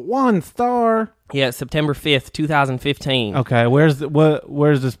 Oh, 1 star. Yeah, September 5th, 2015. Okay, where's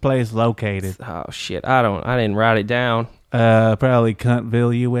this place located? Oh shit, I didn't write it down. Probably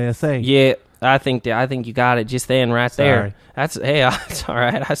Cuntville, USA. Yeah. I think you got it just then, right there. That's all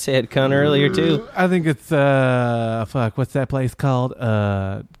right. I said cunt earlier too. I think it's what's that place called?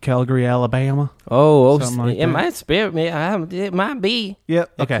 Calgary, Alabama. Oh, like it might be.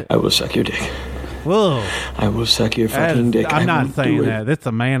 Yep. Okay. I will suck your dick. Whoa. I will suck your fucking dick. I'm not saying that. That's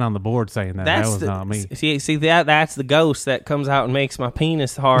a man on the board saying that. That was not me. See that's the ghost that comes out and makes my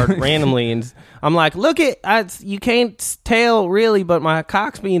penis hard randomly, and I'm like, look you can't tell really, but my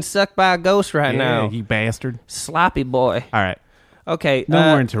cock's being sucked by a ghost right now. You bastard. Sloppy boy. All right. Okay. No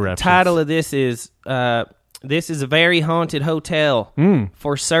more interruptions. Title of this is this is a very haunted hotel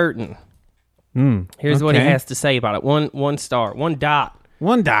for certain. Here's what he has to say about it. 1 star. 1 dot.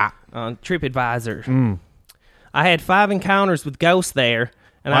 1 dot. On TripAdvisor. I had 5 encounters with ghosts there,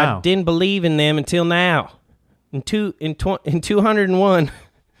 and I didn't believe in them until now. In 201.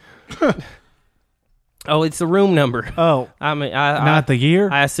 Oh, it's the room number. Oh, I mean, not the year.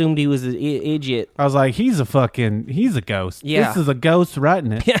 I assumed he was an idiot. I was like, he's a ghost. Yeah, this is a ghost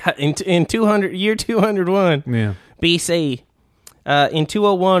writing it. Yeah, in 201. Yeah, BC. In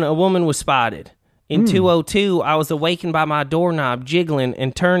 201, a woman was spotted. In 202, I was awakened by my doorknob jiggling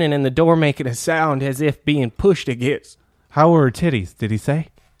and turning and the door making a sound as if being pushed against. How were her titties, did he say?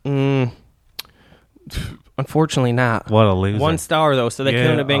 Unfortunately not. What a loser. 1 star, though, so they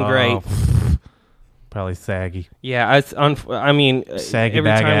couldn't have been great. Probably saggy. Yeah, I mean, saggy every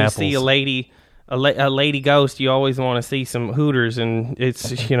bag time apples. you see a lady ghost, you always want to see some Hooters, and it's,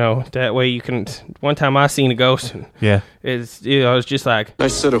 that way you can. One time I seen a ghost, and it's, it's just like,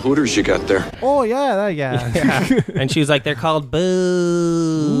 nice set of Hooters you got there. Oh yeah, yeah. And she was like, they're called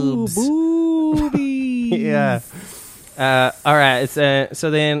boobs. Ooh, boobies. Yeah. All right.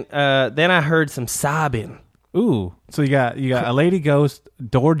 So then I heard some sobbing. Ooh, so you got a lady ghost,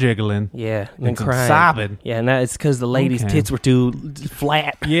 door jiggling, and crying, sobbing. Yeah, and that's because the lady's tits were too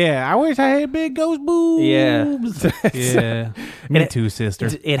flat. Yeah, I wish I had big ghost boobs. Yeah. Me too, sister.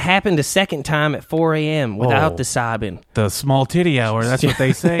 It happened a second time at 4 a.m. without the sobbing. The small titty hour. That's what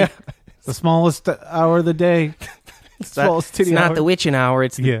they say. The smallest hour of the day. It's not the witching hour.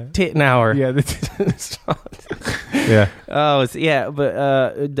 It's the titting hour. Yeah. Yeah. Oh,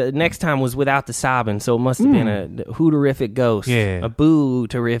 but the next time was without the sobbing, so it must have been a hooterific ghost. Yeah. A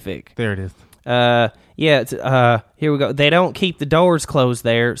boo-terrific. There it is. Here we go. They don't keep the doors closed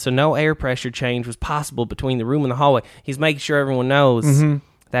there, so no air pressure change was possible between the room and the hallway. He's making sure everyone knows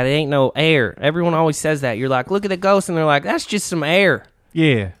that it ain't no air. Everyone always says that. You're like, look at the ghost, and they're like, that's just some air.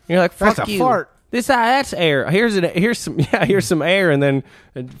 Yeah. You're like, fuck that's you. A fart. That's air. Here's some air, and then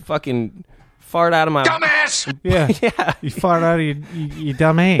fucking fart out of my dumbass. Yeah, yeah. You fart out of your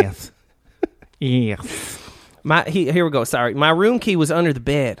dumb ass. Yes. Here we go. Sorry, my room key was under the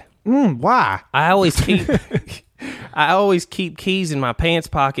bed. Why? I always keep keys in my pants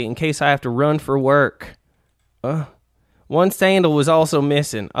pocket in case I have to run for work. One sandal was also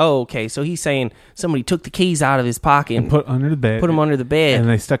missing. Oh, okay. So he's saying somebody took the keys out of his pocket and put under the bed. Put them under the bed, and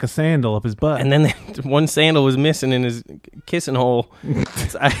they stuck a sandal up his butt. And then one sandal was missing in his kissing hole.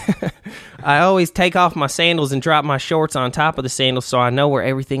 I always take off my sandals and drop my shorts on top of the sandals so I know where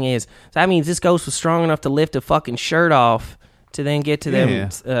everything is. So that means this ghost was strong enough to lift a fucking shirt off to then get to them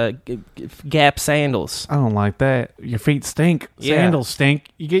Gap sandals. I don't like that. Your feet stink. Sandals stink.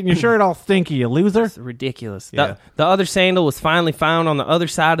 You getting your shirt all stinky, you loser. That's ridiculous. Yeah. The other sandal was finally found on the other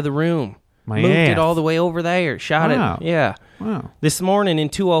side of the room. Moved it all the way over there. Shot it. Yeah. Wow. This morning in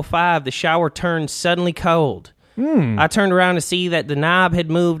 2:05, the shower turned suddenly cold. I turned around to see that the knob had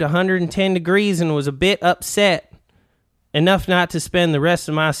moved 110 degrees and was a bit upset, enough not to spend the rest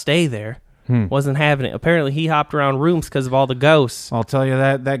of my stay there. Wasn't having it. Apparently, he hopped around rooms because of all the ghosts. I'll tell you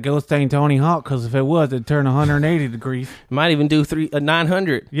that ghost ain't Tony Hawk, because if it was, it'd turn 180 degrees. Might even do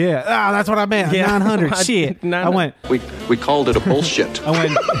 900. Yeah, that's what I meant. Yeah. 900. Shit. 900. I went. We called it a bullshit. I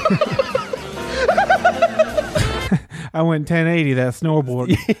went 1080. That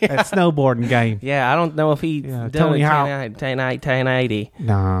snowboarding game. Yeah, I don't know if he done Tony a Hawk. 1080.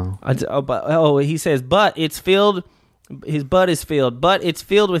 No. He says, but it's filled. His butt is filled, but it's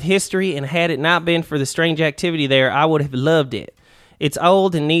filled with history, and had it not been for the strange activity there, I would have loved it. It's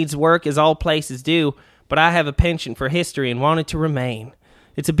old and needs work, as all places do, but I have a penchant for history and want it to remain.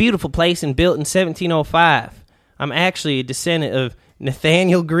 It's a beautiful place and built in 1705. I'm actually a descendant of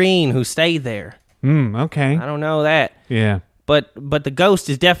Nathaniel Green, who stayed there. Okay. I don't know that. Yeah. But the ghost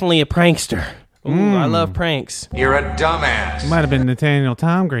is definitely a prankster. Ooh, I love pranks. You're a dumbass. It might have been Nathaniel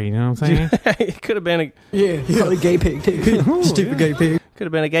Tom Green, you know what I'm saying? It could have been a gay pig too. Stupid gay pig. Could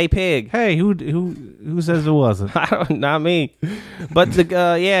have been a gay pig. Hey, who says it wasn't? Not me. But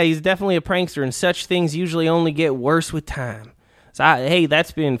he's definitely a prankster, and such things usually only get worse with time. So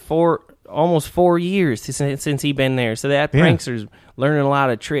that's been almost 4 years since he been there. So that prankster's learning a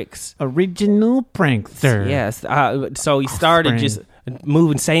lot of tricks. Original prankster. Yes. So he started just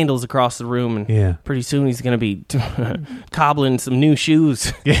moving sandals across the room, and pretty soon he's going to be cobbling some new shoes.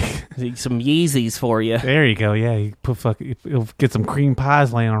 Some Yeezys for you. There you go. Yeah, he'll get some cream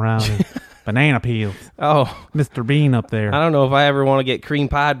pies laying around and banana peels. Oh, Mr. Bean up there. I don't know if I ever want to get cream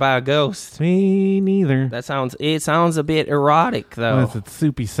pied by a ghost. Me neither. It sounds a bit erotic though. Unless it's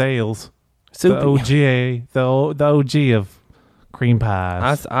Soupy Sales. Soupy. The OG of cream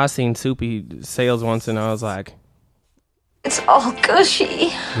pies. I seen Soupy Sales once, and I was like, It's all gushy.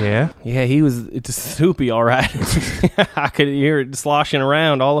 Yeah? Yeah, it's Soupy, all right. I could hear it sloshing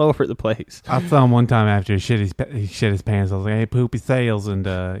around all over the place. I saw him one time after he shit his pants. I was like, hey, Poopy Sales,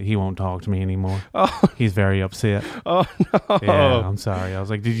 and he won't talk to me anymore. Oh. He's very upset. Oh, no. Yeah, I'm sorry. I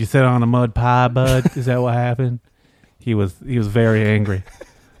was like, did you sit on a mud pie, bud? Is that what happened? He was very angry.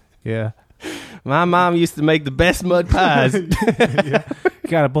 Yeah. My mom used to make the best mud pies. Yeah.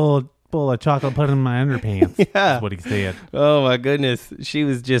 Got a bowl of chocolate put in my underpants. Yeah. That's what he said. Oh, my goodness. She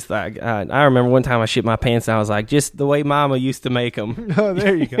was just like, I remember one time I shit my pants and I was like, just the way Mama used to make them. Oh,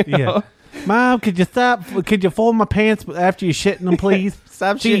 there you go. Yeah. Mom, could you fold my pants after you shitting them, please?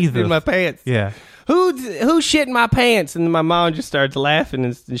 Stop shitting in my pants. Yeah. Who's shitting my pants? And my mom just starts laughing,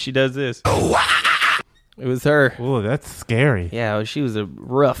 and she does this. It was her. Oh, that's scary. Yeah, she was a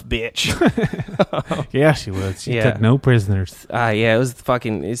rough bitch. Yeah, she was. She took no prisoners. Yeah,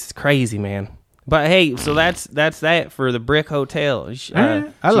 it's crazy, man. But hey, so that's that for the Brick Hotel.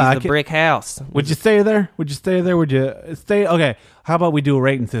 I like the Brick House. Would you stay there? Would you stay? Okay, how about we do a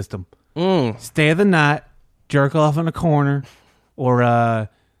rating system? Stay the night, jerk off in a corner, or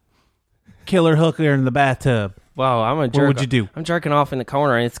killer hooker in the bathtub. Wow, What would you do? I'm jerking off in the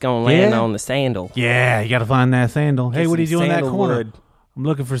corner, and it's going to land on the sandal. Yeah, you got to find that sandal. Hey, what are you doing in that corner? Wood. I'm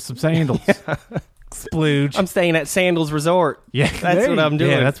looking for some sandals. Splooge. I'm staying at Sandals Resort. Yeah, that's what I'm doing.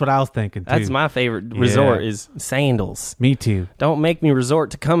 Yeah, that's what I was thinking, too. That's my favorite resort is Sandals. Me too. Don't make me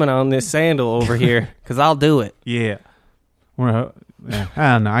resort to coming on this sandal over here, because I'll do it. Yeah. I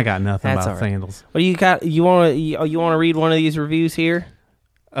don't know. I got nothing about sandals. Well, you want to read one of these reviews here?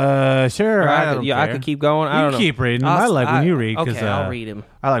 Sure. I could keep going. I don't know. Keep reading them. I like when you read. Okay, I'll read them.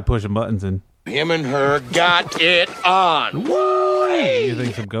 I like pushing buttons and. Him and her got it on. Why? You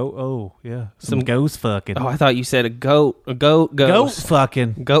think some goat? Oh, yeah. Some ghost fucking. Oh, I thought you said a goat ghost. Goat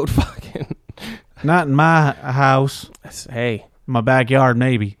fucking. Goat fucking. Not in my house. Hey. My backyard,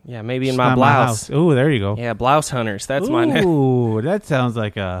 maybe. Yeah, maybe in my blouse. Oh, there you go. Yeah, Blouse Hunters. That's my name. Ooh, that sounds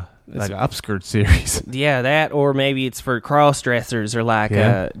like an upskirt series. Yeah, that, or maybe it's for cross dressers, or like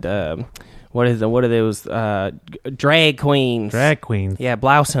what are those drag queens? Drag queens. Yeah,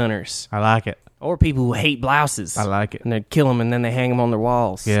 Blouse Hunters. I like it. Or people who hate blouses. I like it. And they kill them, and then they hang them on their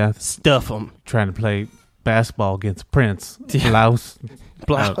walls. Yeah. Stuff them. Trying to play basketball against Prince. Blouse.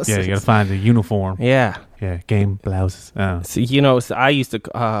 Blouses. Yeah, you got to find a uniform. Yeah. Yeah, game blouses. So, I used to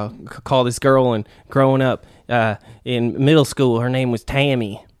call this girl, and growing up in middle school, her name was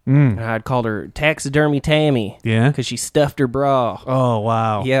Tammy. And I'd called her Taxidermy Tammy. Yeah? Because she stuffed her bra. Oh,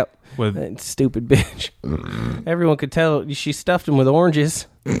 wow. Yep. Stupid bitch. Everyone could tell she stuffed them with oranges.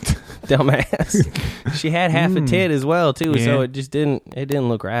 Dumbass. She had half a tit as well, too, so it just didn't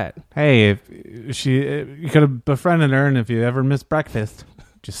look right. Hey, if you could have befriended her, and if you ever missed breakfast,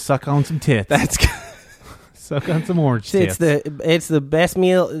 just suck on some tits. That's Suck on some orange tips. It's the best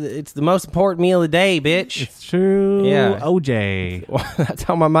meal. It's the most important meal of the day, bitch. It's true. Yeah. OJ. That's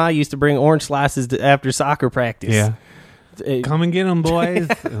how my mom used to bring orange slices after soccer practice. Yeah. Come and get them, boys.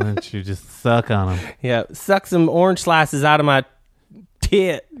 And then you just suck on them. Yeah. Suck some orange slices out of my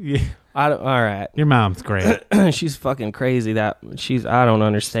tit. Yeah. All right. Your mom's great. She's fucking crazy. I don't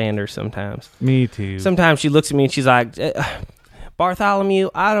understand her sometimes. Me too. Sometimes she looks at me and she's like,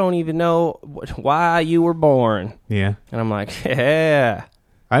 Bartholomew, I don't even know why you were born. Yeah. And I'm like, yeah.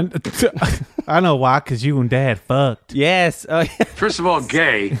 I know why, because you and Dad fucked. Yes. First of all,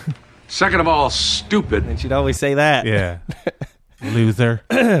 gay. Second of all, stupid. And she'd always say that. Yeah. Loser.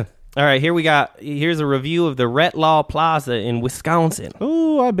 All right, here's a review of the Retlaw Plaza in Wisconsin.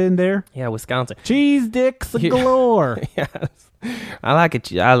 Ooh, I've been there. Yeah, Wisconsin. Cheese dicks galore. Yes. I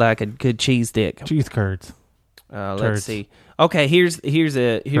like a good cheese dick. Cheese curds. Let's see. Okay, here's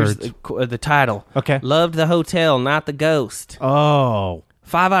the title. Okay. Loved the hotel, not the ghost. Oh.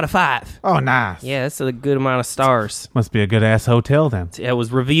 5 out of 5. Oh, nice. Yeah, that's a good amount of stars. Must be a good ass hotel then. It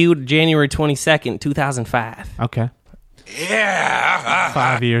was reviewed January 22nd, 2005. Okay. Yeah.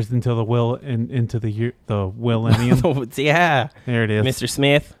 5 years until the millennium. Yeah. There it is. Mr.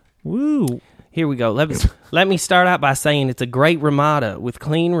 Smith. Woo. Here we go. Let me start out by saying it's a great Ramada with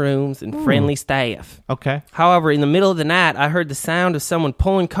clean rooms and friendly staff. Okay. However, in the middle of the night, I heard the sound of someone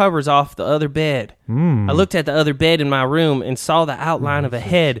pulling covers off the other bed. I looked at the other bed in my room and saw the outline of a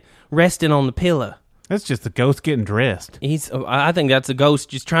head resting on the pillow. That's just a ghost getting dressed. I think that's a ghost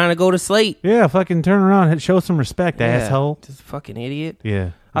just trying to go to sleep. Yeah, fucking turn around and show some respect, asshole. Just a fucking idiot. Yeah.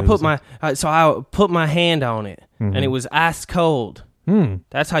 I put my hand on it, and it was ice cold.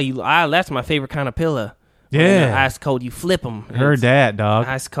 That's that's my favorite kind of pillow. Yeah. Ice cold. You flip them. Heard that, dog.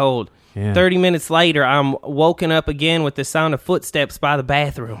 Ice cold. Yeah. 30 minutes later, I'm woken up again with the sound of footsteps by the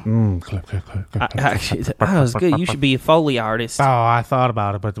bathroom. Clip, clip, clip, clip, That was good. You should be a Foley artist. Oh, I thought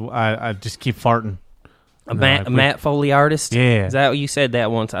about it, but I just keep farting. A Matt Foley artist? Yeah. Is that what you said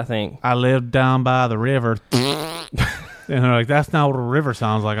that once, I think? I lived down by the river. And they're like, that's not what a river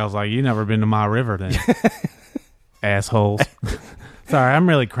sounds like. I was like, you never been to my river then. Assholes. Sorry, I'm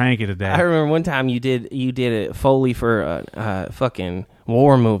really cranky today. I remember one time you did a Foley for a fucking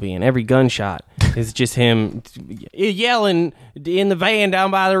war movie, and every gunshot is just him yelling in the van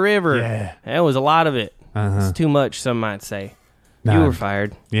down by the river. Yeah. That was a lot of it. Uh-huh. It's too much, some might say. Nah. You were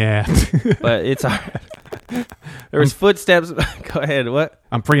fired. Yeah. But it's all right. There was footsteps. Go ahead. What?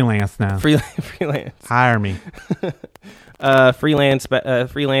 I'm freelance now. Freelance. Hire me. Freelance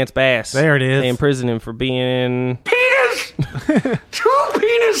bass. There it is. They imprisoned him for being... Penis! 2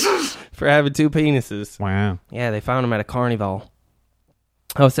 penises! For having 2 penises. Wow. Yeah, they found him at a carnival.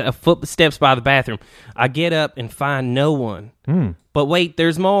 Oh, so footsteps by the bathroom. I get up and find no one. But wait,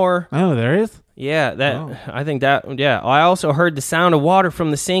 there's more. Oh, there is? Yeah, I think that, yeah. I also heard the sound of water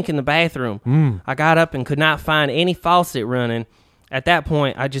from the sink in the bathroom. I got up and could not find any faucet running. At that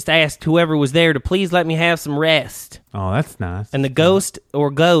point, I just asked whoever was there to please let me have some rest. Oh, that's nice. And the ghost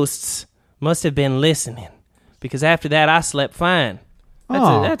or ghosts must have been listening, because after that, I slept fine.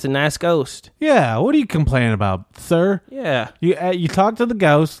 That's a nice ghost. Yeah, what are you complaining about, sir? Yeah. You talked to the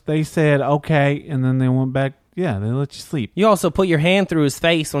ghost, they said, okay, and then they went back. Yeah, they let you sleep. You also put your hand through his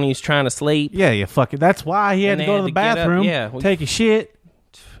face when he was trying to sleep. Yeah, you fucking. That's why he had to go to the bathroom, take a shit.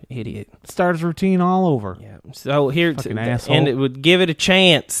 Idiot. Start his routine all over. Yeah. So here, asshole. And it would give it a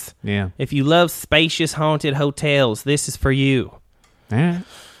chance. Yeah. If you love spacious haunted hotels, this is for you. Yeah.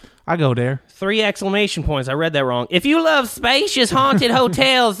 I go there. 3 exclamation points. I read that wrong. If you love spacious haunted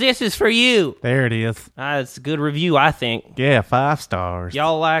hotels, this is for you. There it is. It's a good review, I think. Yeah, 5 stars.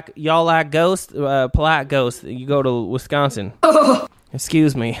 Y'all like ghosts, polite ghosts. You go to Wisconsin.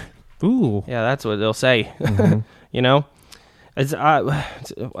 Excuse me. Ooh. Yeah, that's what they'll say. You know.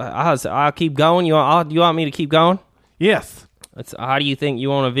 I'll keep going. You want me to keep going? Yes. How do you think you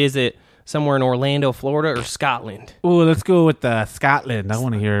want to visit? Somewhere in Orlando, Florida, or Scotland? Oh, let's go with Scotland. I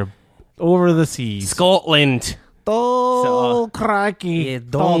want to hear Over the Seas. Scotland. Oh, crikey. Yeah,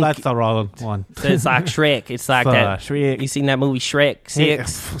 oh, that's the wrong one. So it's like Shrek. It's like that. Shrek. You seen that movie Shrek 6? Yeah,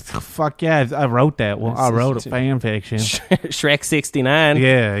 fuck yeah. I wrote that one. I wrote a fan fiction. Shrek 69.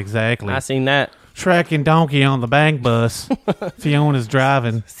 Yeah, exactly. I seen that. Shrek and Donkey on the bank bus. Fiona's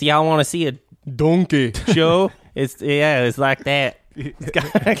driving. See, y'all want to see a donkey show? It's like that.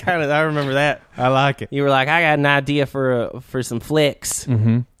 I remember that. I like it. You were like, I got an idea for some flicks.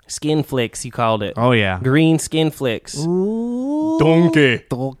 Skin flicks, you called it. Oh yeah, green skin flicks. Ooh, donkey.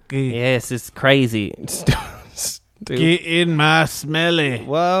 Donkey. Yes, it's crazy. Get in my smelly.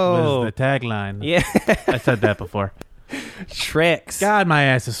 Whoa, was the tagline. Yeah, I said that before. Shreks. God, my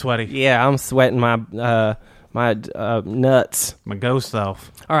ass is sweaty. Yeah, I'm sweating my my nuts. My ghost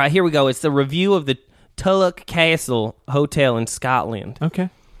self. All right, here we go. It's the review of the Tulloch Castle Hotel in Scotland. Okay.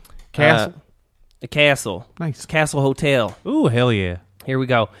 Castle. The castle. Nice. Castle Hotel. Ooh, hell yeah. Here we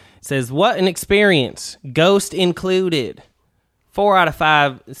go. It says, what an experience. Ghost included. 4 out of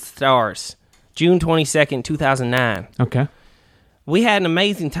 5 stars. June 22nd, 2009. Okay. We had an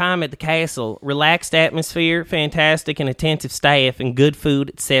amazing time at the castle. Relaxed atmosphere, fantastic and attentive staff, and good food,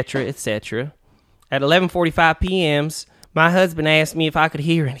 etc., etc. At 11:45 p.m., my husband asked me if I could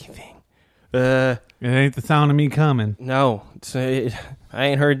hear anything. It ain't the sound of me coming. No. I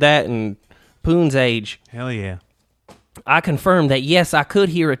ain't heard that in Poon's age. Hell yeah. I confirmed that, yes, I could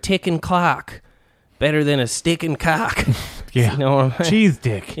hear a ticking clock. Better than a sticking cock. Yeah. You know what I mean? Cheese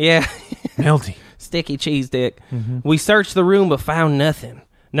dick. Yeah. Melty. Sticky cheese dick. Mm-hmm. We searched the room but found nothing.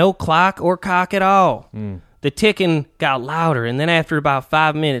 No clock or cock at all. The ticking got louder, and then after about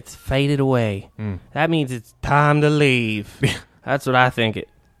 5 minutes, faded away. That means it's time to leave. That's what I think it.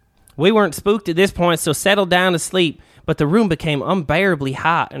 We weren't spooked at this point, so settled down to sleep, but the room became unbearably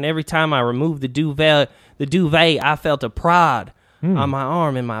hot, and every time I removed the duvet, I felt a prod on my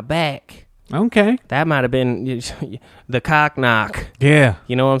arm and my back. Okay. That might have been the cock knock. Yeah.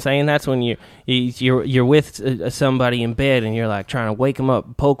 You know what I'm saying? That's when you're with somebody in bed and you're like trying to wake them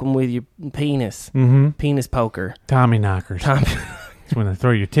up, poke them with your penis. Mm-hmm. Penis poker. Tommy knockers. It's when they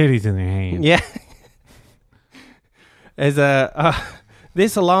throw your titties in their hand. Yeah.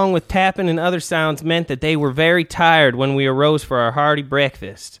 This, along with tapping and other sounds, meant that they were very tired when we arose for our hearty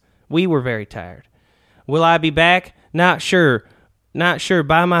breakfast. We were very tired. Will I be back? Not sure. Not sure.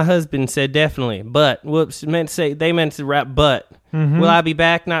 By my husband said definitely. But, whoops, they meant to rap but. Mm-hmm. Will I be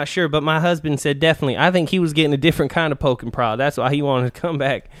back? Not sure. But my husband said definitely. I think he was getting a different kind of poke and prod. That's why he wanted to come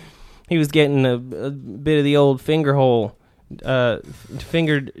back. He was getting a bit of the old finger hole,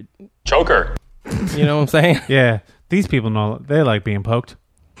 fingered choker. You know what I'm saying? Yeah. These people know they like being poked.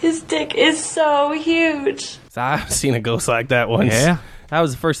 His dick is so huge. So I've seen a ghost like that once. Yeah. That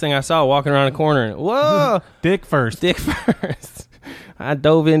was the first thing I saw walking around a corner. And, whoa! Dick first. Dick first. I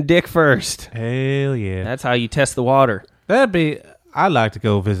dove in dick first. Hell yeah. That's how you test the water. I'd like to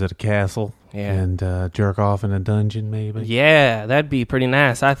go visit a castle. Yeah. And jerk off in a dungeon, maybe. Yeah, that'd be pretty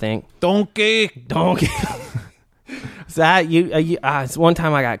nice, I think. Donkey. So one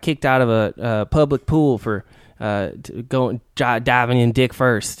time I got kicked out of a public pool for diving in dick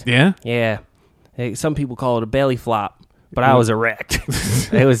first. Yeah? Yeah. Some people call it a belly flop, but I was erect.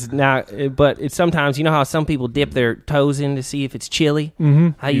 It was not, but it's sometimes, you know how some people dip their toes in to see if it's chilly?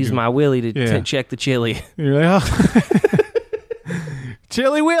 Mm-hmm. I use my willy to check the chili. You're like, oh.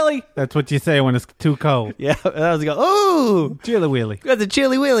 Chilly Willy. That's what you say when it's too cold. Yeah, I was going, ooh, Chilly Willy. That's a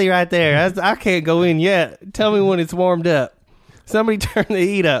Chilly Willy right there. I can't go in yet. Tell me when it's warmed up. Somebody turn the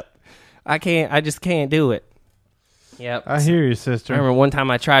heat up. I just can't do it. Yep. I hear you, sister. I remember one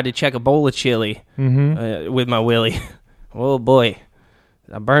time I tried to check a bowl of chili with my willy. Oh boy,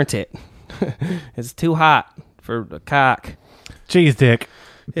 I burnt it. It's too hot for the cock. Cheese dick.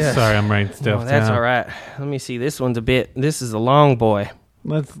 Yeah. Sorry, I'm writing stuff that's down. all right. Let me see. This is a long boy.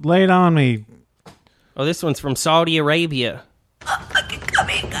 Let's lay it on me. Oh, this one's from Saudi Arabia. I'm fucking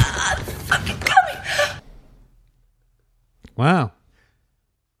coming, God. Fucking coming. Wow.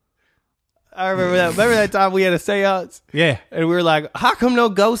 I remember that. Remember that time we had a seance? Yeah. And we were like, how come no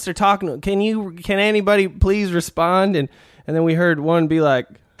ghosts are talking? Can anybody please respond? And then we heard one be like,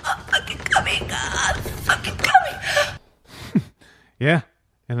 I'm fucking coming, God. Fucking coming. Yeah.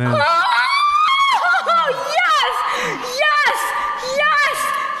 And then... Oh, yes!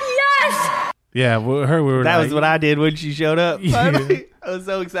 Yeah, we were that like, was what I did when she showed up. Yeah. I was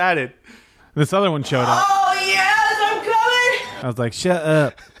so excited. This other one showed up. Oh, yes, I'm coming. I was like, shut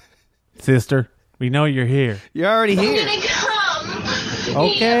up, sister. We know you're here. You're already here. I'm gonna come.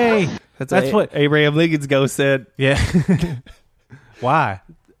 Okay. That's what Abraham Lincoln's ghost said. Yeah. Why?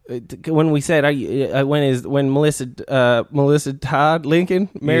 When we said, when Melissa Todd Lincoln,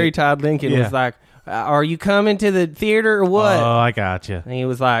 Mary Todd Lincoln was like, are you coming to the theater or what? Oh, I got you. And he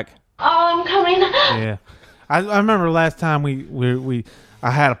was like, oh, I'm coming. Yeah. I remember last time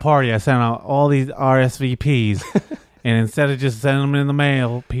I had a party, I sent out all these RSVPs, and instead of just sending them in the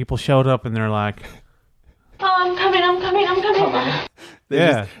mail, people showed up and they're like, oh, I'm coming.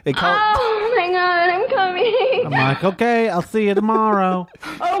 Yeah. Oh my God, I'm coming. I'm like, okay, I'll see you tomorrow.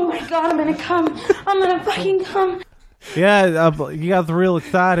 Oh my God, I'm gonna come. I'm gonna fucking come. Yeah, you got real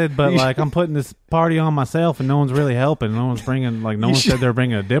excited, but like I'm putting this party on myself, and no one's really helping. No one's bringing, like, no one said they're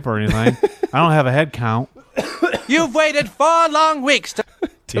bringing a dip or anything. I don't have a head count. You've waited 4 long weeks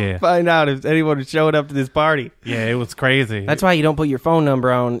Yeah. Find out if anyone was showing up to this party. Yeah, it was crazy. That's why you don't put your phone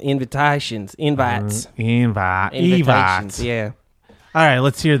number on invites. Invites. Yeah. All right,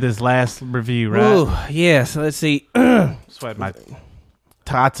 let's hear this last review, right? Ooh, yeah, so let's see. Sweat my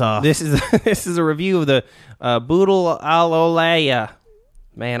tots off. This is a review of the Boodle Al Olaya.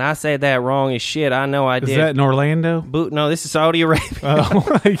 Man, I said that wrong as shit. I know I did. Is that in Orlando? No, this is Saudi Arabia.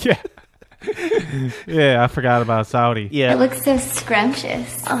 Oh, yeah. Yeah, I forgot about Saudi. Yeah. It looks so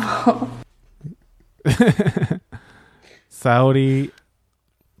scrumptious. Oh. Saudi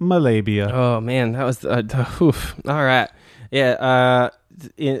Arabia. Oh, man, that was... oof. All right. Yeah,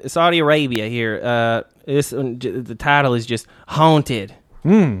 in Saudi Arabia here. The title is just Haunted.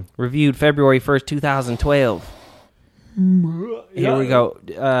 Reviewed February 1st, 2012. Here we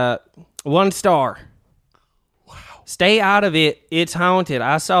go. 1 star. Wow. Stay out of it. It's haunted.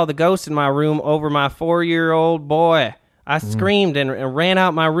 I saw the ghost in my room over my 4-year-old boy. I screamed and ran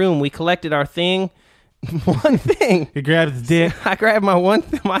out my room. We collected our thing. One thing. You grabbed his dick. I grabbed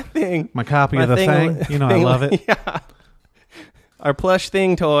my thing. My copy of the thing. You know I love it. Yeah. Our plush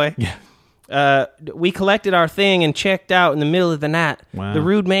thing toy. Yeah. We collected our thing and checked out in the middle of the night. Wow. The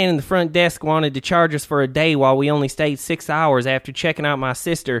rude man in the front desk wanted to charge us for a day while we only stayed 6 hours. After checking out, my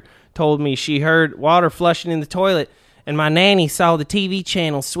sister told me she heard water flushing in the toilet, and my nanny saw the TV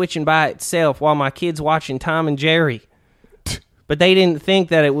channel switching by itself while my kids watching Tom and Jerry. But they didn't think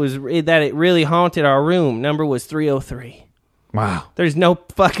that it really haunted our room. Number was 303. Wow. There's no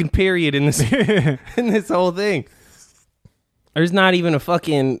fucking period in this in this whole thing. There's not even a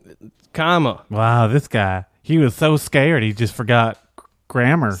fucking comma. Wow, this guy. He was so scared he just forgot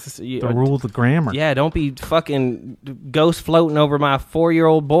grammar. The rules of grammar. Yeah, don't be fucking ghost floating over my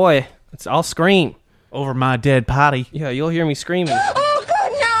 4-year-old boy. I'll scream. Over my dead potty. Yeah, you'll hear me screaming.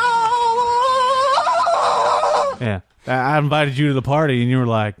 Yeah. I invited you to the party and you were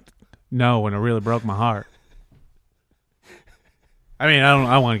like, no, and it really broke my heart. I mean, I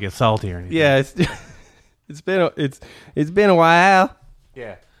don't want to get salty or anything. Yeah, it's been a while.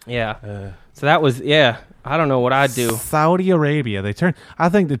 Yeah. Yeah. So that was, yeah, I don't know what I'd do. Saudi Arabia. I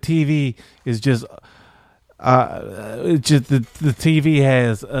think the TV is just the TV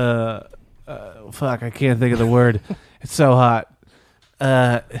has fuck, I can't think of the word. It's so hot.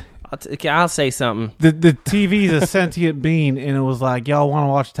 I'll say something. The TV's a sentient being, and it was like, y'all want to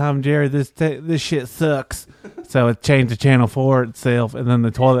watch Tom and Jerry? This shit sucks. So it changed to Channel 4 itself, and then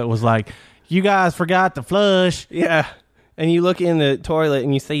the toilet was like, you guys forgot to flush. Yeah. And you look in the toilet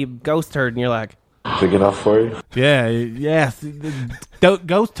and you see a ghost turd, and you're like, big enough for you? Yeah, yes.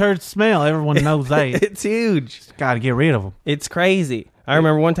 Ghost turd smell. Everyone knows that. It's huge. Got to get rid of them. It's crazy. I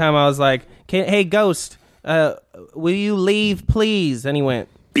remember one time I was like, hey, ghost, will you leave, please? And he went,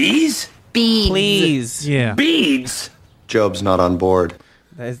 Bees? Beads. Please. Yeah. Beads? Job's not on board.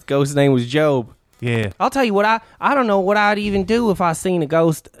 His ghost's name was Job. Yeah. I'll tell you what, I don't know what I'd even do if I seen a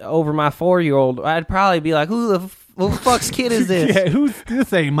ghost over my 4-year-old. I'd probably be like, who the fuck's kid is this? Yeah,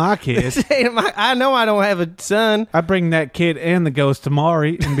 this ain't my kid. I know I don't have a son. I bring that kid and the ghost to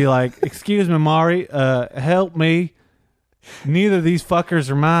Maury and be like, excuse me, Maury, help me. Neither of these fuckers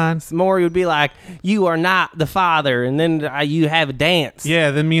are mine. Maury would be like, you are not the father, and then you have a dance. Yeah,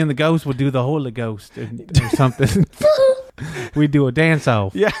 then me and the ghost would do the Holy Ghost or something. We'd do a dance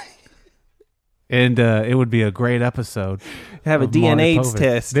off. Yeah. And it would be a great episode. Have a DNA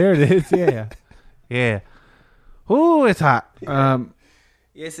test. There it is, yeah. Yeah. Ooh, it's hot.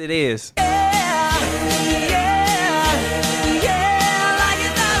 Yes, it is.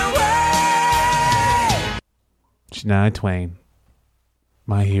 Shania Twain.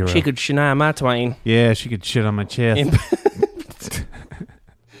 My hero. She could Shania my Twain. Yeah, she could shit on my chest.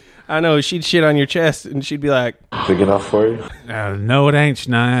 I know, she'd shit on your chest, and she'd be like, big enough for you? No, it ain't,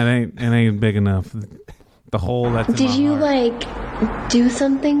 Shania. It ain't big enough. The hole that's in Did my you, heart. do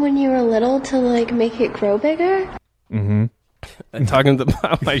something when you were little to, make it grow bigger? Mm-hmm. Talking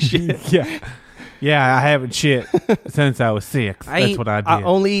about my shit. Yeah. Yeah, I haven't shit since I was 6. That's what I did. I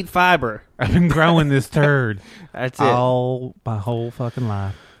only eat fiber. I've been growing this turd. That's it. All my whole fucking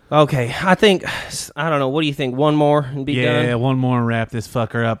life. Okay, I think, I don't know, what do you think? One more and be done? Yeah, one more and wrap this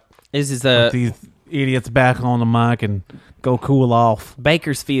fucker up. This is these idiots back on the mic and go cool off.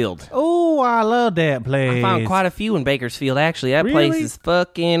 Bakersfield. Oh, I love that place. I found quite a few in Bakersfield, actually. That place is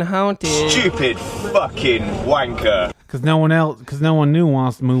fucking haunted. Stupid fucking wanker. Because no one new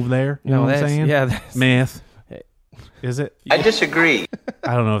wants to move there. You know what I'm saying? Yeah, that's... Meth. Is it? I disagree.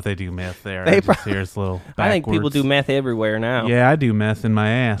 I don't know if they do meth there. They Here's a little backwards. I think people do meth everywhere now. Yeah, I do meth in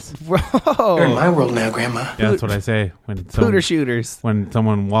my ass. Bro. You're in my world now, Grandma. Yeah, that's what I say. When Pooter shooters. When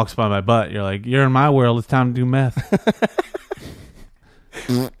someone walks by my butt, you're like, you're in my world. It's time to do meth.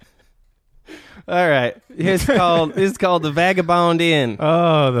 All right. It's called the Vagabond Inn.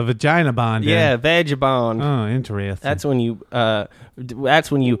 Oh, the Vagina Bond. Yeah, Vagabond. Oh, interesting. That's when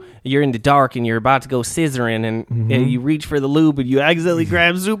you're in the dark and you're about to go scissoring and you reach for the lube and you accidentally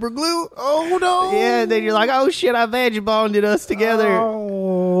grab super glue. Oh no! Yeah, and then you're like, oh shit, I Vagabonded us together.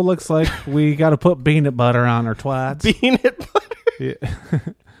 Oh, looks like we got to put peanut butter on our twats. Peanut butter. Yeah.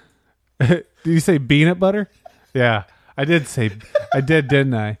 Did you say peanut butter? Yeah, I did,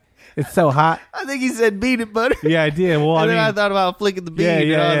 didn't I? It's so hot. I think he said peanut butter. Yeah, I did. Well, and I then I thought about flicking the bean.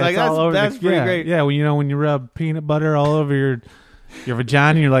 Yeah, I was like, that's pretty great. Yeah, when you rub peanut butter all over your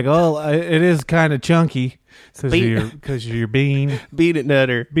vagina, you're like, oh, it is kind of chunky because you're bean. Bean-it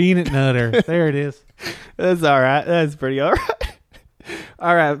nutter. Bean-it nutter. There it is. That's all right. That's pretty all right.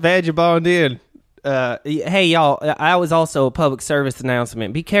 All right, Vagabond Inn. Hey, y'all, I was also a public service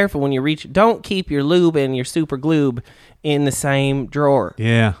announcement. Be careful when you reach. Don't keep your lube and your super glube in the same drawer.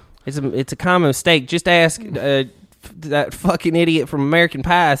 Yeah. It's a common mistake. Just ask that fucking idiot from American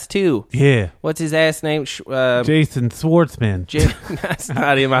Pies, too. Yeah. What's his ass name? Jason Schwartzman. That's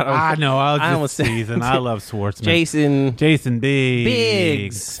not him. I know. I was just teasing. I love Schwartzman. Jason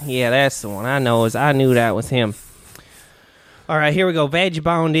Biggs. Yeah, that's the one. I knew that was him. All right, here we go.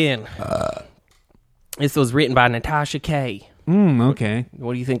 Vagabond Inn. This was written by Natasha K. Okay.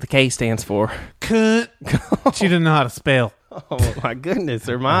 What do you think the K stands for? Cunt. She didn't know how to spell. Oh, my goodness.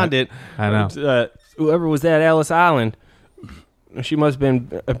 Her mind did. I know. Whoever was at Ellis Island, she must have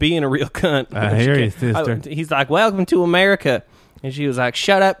been being a real cunt. I hear you, sister. He's like, welcome to America. And she was like,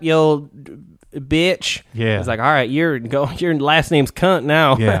 shut up, you old bitch. Yeah. He's like, all right, your last name's cunt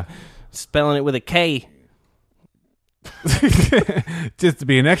now. Yeah. Spelling it with a K. Just to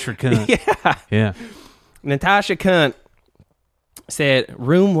be an extra cunt. Yeah. Yeah. Natasha Cunt said,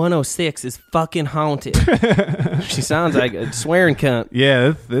 room 106 is fucking haunted. She sounds like a swearing cunt.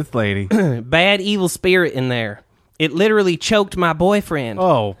 Yeah, this lady. Bad evil spirit in there. It literally choked my boyfriend.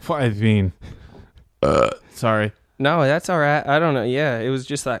 Oh, I mean, sorry. No, that's all right. I don't know. Yeah, it was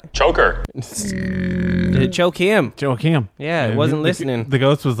just like... Choker. Did it choke him? Choke him. Yeah, it wasn't listening. The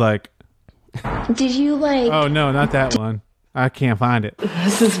ghost was like... Did you like... Oh, no, not that one. I can't find it.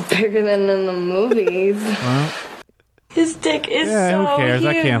 This is bigger than in the movies. Well, his dick is so who cares?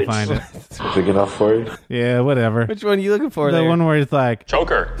 huge. I can't find it. Big enough for you? Yeah, whatever. Which one are you looking for The there? one where it's like...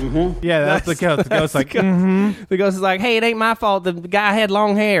 Choker. Mm-hmm. Yeah, that's the ghost. The ghost's like... Mm-hmm. The ghost is like, hey, it ain't my fault. The guy had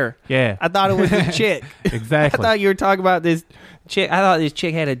long hair. Yeah. I thought it was the chick. Exactly. I thought you were talking about this chick. I thought this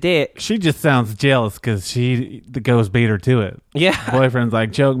chick had a dick. She just sounds jealous because the ghost beat her to it. Yeah. Boyfriend's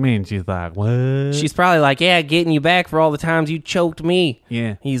like, choke me. And she's like, what? She's probably like, yeah, getting you back for all the times you choked me.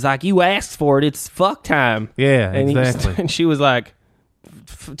 Yeah. He's like, you asked for it. It's fuck time. Yeah, and exactly. And she was like...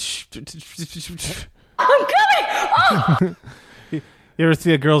 I'm coming! Oh! You ever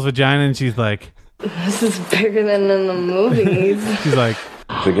see a girl's vagina and she's like... This is bigger than in the movies. She's like...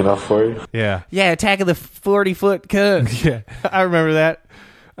 Big enough for you? Yeah. Yeah, Attack of the 40-foot cunt. Yeah. I remember that.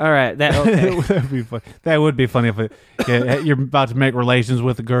 All right. Okay. That would be funny if you're about to make relations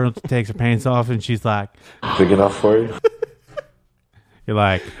with a girl, she takes her pants off, and she's like... Big enough for you? You're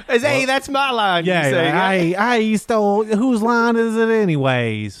like... Hey, that's my line. Yeah, I stole... Whose line is it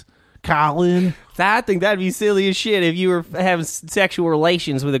anyways? Colin? I think that'd be silly as shit if you were having sexual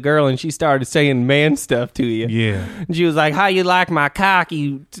relations with a girl and she started saying man stuff to you. Yeah. And she was like, how you like my cock,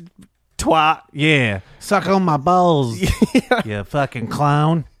 you twat? Yeah. Suck on my balls, you fucking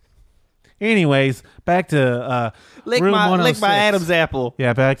clown. Anyways, back to lick room my 106. Adam's apple.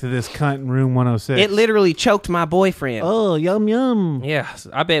 Yeah, back to this cunt in room 106. It literally choked my boyfriend. Oh, yum, yum. Yeah,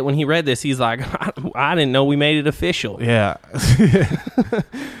 I bet when he read this, he's like, I didn't know we made it official. Yeah.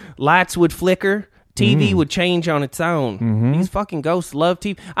 Lights would flicker. TV would change on its own. Mm-hmm. These fucking ghosts love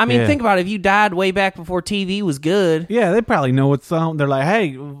TV. I mean, think about it. If you died way back before TV was good. Yeah, they probably know what's on. They're like,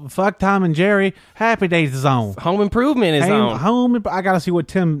 hey, fuck Tom and Jerry. Happy Days is on. Home Improvement is on. I got to see what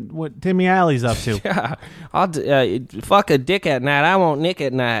Timmy Alley's up to. Yeah. I'll fuck a dick at night. I won't Nick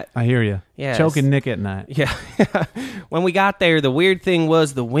at night. I hear you. Yeah. Choking Nick at night. Yeah. When we got there, the weird thing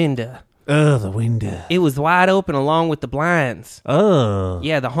was the window. Oh, the window. It was wide open along with the blinds. Oh.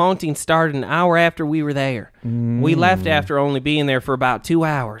 Yeah, the haunting started an hour after we were there. We left after only being there for about 2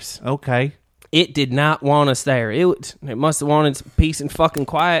 hours. Okay. It did not want us there. It must have wanted some peace and fucking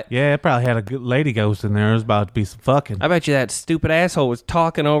quiet. Yeah, it probably had a good lady ghost in there. It was about to be some fucking. I bet you that stupid asshole was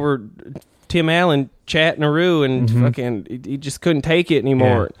talking over Tim Allen, chatting-a-roo, and fucking, he just couldn't take it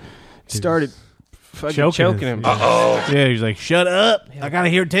anymore. Yeah. Started fucking choking him. Uh-oh. Yeah, he's like, shut up. I got to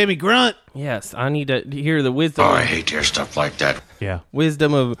hear Timmy grunt. Yes, I need to hear the wisdom. Oh, I hate to hear stuff like that. Yeah.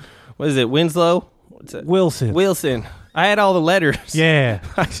 Wisdom of, what is it, Winslow? What's it? Wilson. I had all the letters. Yeah.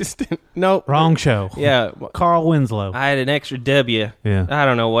 I just didn't. Nope. Wrong show. Yeah. Carl Winslow. I had an extra W. Yeah. I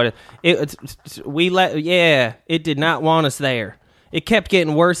don't know what it did not want us there. It kept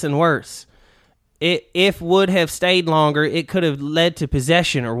getting worse and worse. If would have stayed longer, it could have led to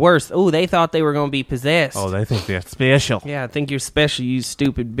possession or worse. Oh, they thought they were going to be possessed. Oh, they think they're special. Yeah, I think you're special, you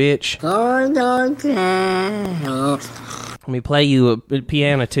stupid bitch. Let me play you a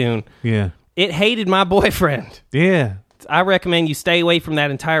piano tune. Yeah. It hated my boyfriend. Yeah. I recommend you stay away from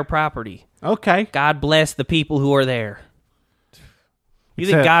that entire property. Okay. God bless the people who are there. You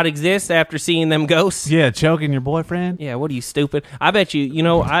think God exists after seeing them ghosts? Yeah, choking your boyfriend? Yeah, what are you, stupid? I bet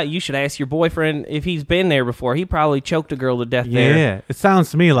you should ask your boyfriend if he's been there before. He probably choked a girl to death there. Yeah, it sounds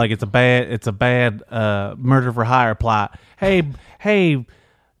to me like it's a bad murder for hire plot. Hey,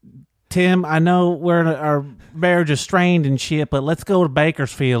 Tim, I know our marriage is strained and shit, but let's go to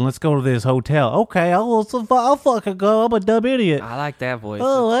Bakersfield and let's go to this hotel. Okay, I'll fucking go. I'm a dumb idiot. I like that voice.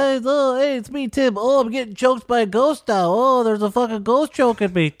 Hey, it's me, Tim. Oh, I'm getting choked by a ghost now. Oh, there's a fucking ghost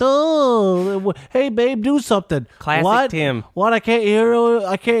choking me. Oh, hey, babe, do something. Classic what? Tim. What? I can't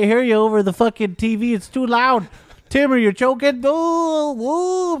hear you over the fucking TV. It's too loud. Tim, are you choking?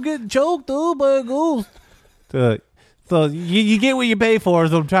 Oh, I'm getting choked. Oh, by a ghost. So you get what you pay for,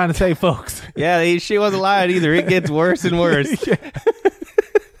 is what I'm trying to say, folks. Yeah, she wasn't lying either. It gets worse and worse.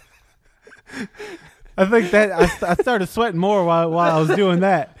 I think that I started sweating more while I was doing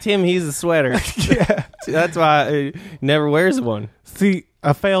that. Tim, he's a sweater. Yeah. That's why he never wears one. See,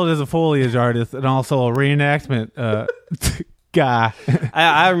 I failed as a foliage artist and also a reenactment guy.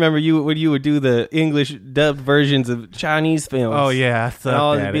 I remember when you would do the English dubbed versions of Chinese films. Oh yeah, I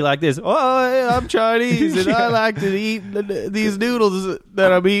sucked it'd be like this. Oh, hey, I'm Chinese and I like to eat these noodles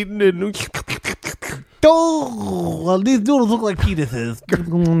that I'm eating. And oh, well, these noodles look like penises.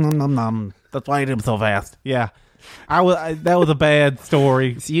 That's why I eat them so fast. Yeah, that was a bad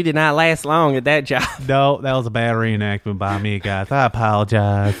story. So you did not last long at that job. No, that was a bad reenactment by me, guys. I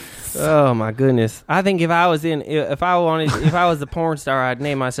apologize. Oh my goodness! I think if I was the porn star, I'd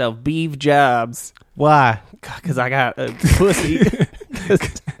name myself Beeve Jobs. Why? Because I got a pussy.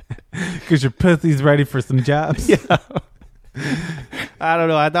 Because your pussy's ready for some jobs. Yeah. I don't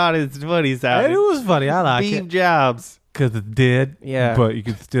know. I thought it was funny sounding. It was funny. I like it. Beeve Jobs. Because it did. Yeah. But you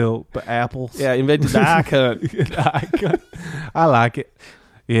could still put apples. Yeah, invented the icon. I like it.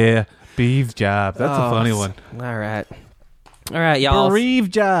 Yeah. Beeve Jobs. That's a funny one. All right, y'all.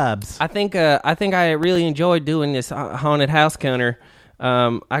 Bereaved Jobs. I think I really enjoyed doing this haunted house counter.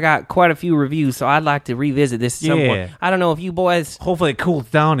 I got quite a few reviews, so I'd like to revisit this at some point. I don't know if you boys... Hopefully it cools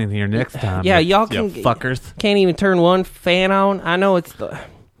down in here next time. Yeah, y'all fuckers. Can't even turn one fan on. I know it's...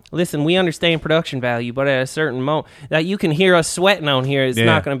 Listen, we understand production value, but at a certain moment... That you can hear us sweating on here, it's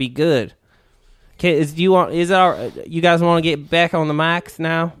not going to be good. Okay, you guys want to get back on the mics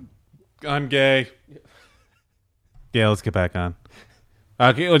now? I'm gay. Yeah, let's get back on.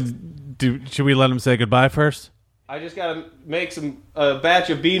 Okay, should we let him say goodbye first? I just gotta make a batch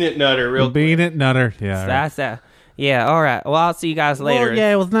of Bean-It Nutter real quick. Bean-It Nutter, yeah. That's that. Yeah, all right. Well, I'll see you guys later. Well,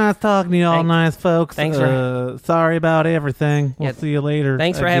 yeah, it was nice talking to you all, nice folks. Thanks for... sorry about everything. We'll see you later.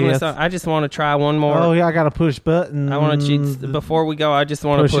 Thanks for having us on. I just want to try one more. Oh, yeah, I got to push buttons. I want to before we go, I just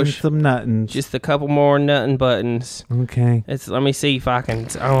want to push some nuttons. Just a couple more nutting buttons. Okay. Let me see if I can...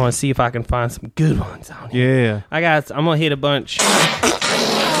 I want to see if I can find some good ones on here. Yeah. I'm going to hit a bunch.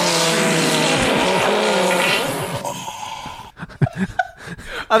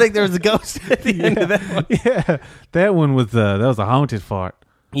 I think there was a ghost at the end of that one. Yeah, that one was that was a haunted fart.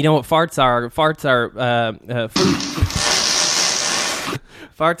 You know what farts are? Farts are food.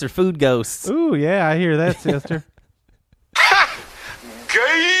 Farts are food ghosts. Ooh, yeah, I hear that, sister.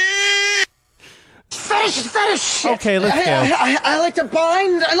 Gay! Fetish! Okay, let's go. I like to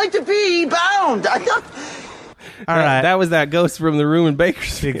bind. I like to be bound. All right. That was that ghost from the room in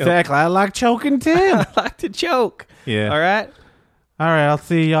Bakersfield. Exactly. I like choking too. I like to choke. Yeah. All right. All right, I'll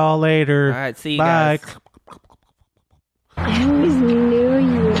see y'all later. All right, see you Bye. guys. I always knew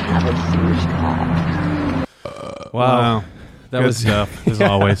you would have a huge cock. Wow. That good was stuff, as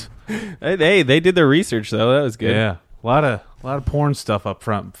always. Hey, they did their research, though. That was good. Yeah. A lot of porn stuff up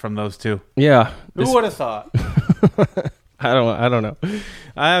front from those two. Yeah. Who would have thought? I don't know.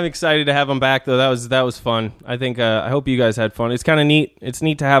 I'm excited to have them back, though. That was fun. I think I hope you guys had fun. It's kind of neat. It's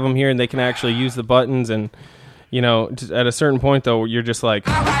neat to have them here, and they can actually use the buttons. And you know, at a certain point, though, you're just like,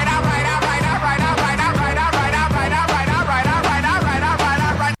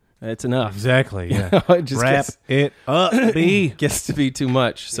 it's enough. Exactly. Yeah. It just wrap it up. Gets to be too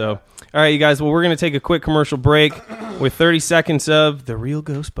much. So, all right, you guys. Well, we're gonna take a quick commercial break with 30 seconds of The Real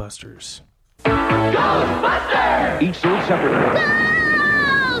Ghostbusters. Ghostbusters! Each sold separately.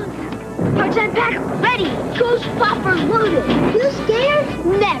 Parts unpacked, ready. Ghost poppers loaded. You scared?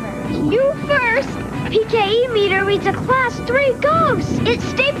 Never. You first. PKE meter reads a class 3 ghost. It's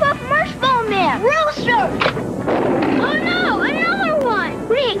Stay Puft Marshmallow Man. Rooster. Oh no, another one.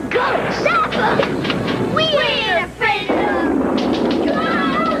 We ain't ghosts. Stop 'em. We ain't afraid of them.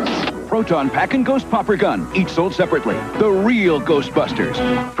 Ghosts. Proton Pack and Ghost Popper Gun, each sold separately. The real Ghostbusters.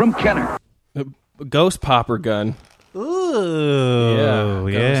 From Kenner. Ghost popper gun. Ooh,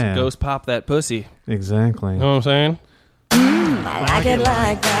 yeah. Ghost pop that pussy. Exactly. You know what I'm saying? I like it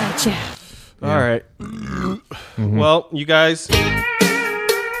like that, yeah. All right. Mm-hmm. Well, you guys.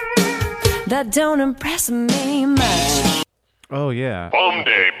 That don't impress me much. Oh, yeah. Bum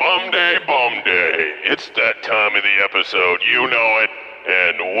day, bum day, bum day. It's that time of the episode. You know it,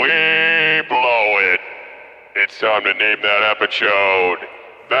 and we blow it. It's time to name that episode.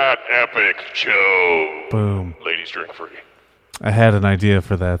 That epic show. Boom. Ladies drink free. I had an idea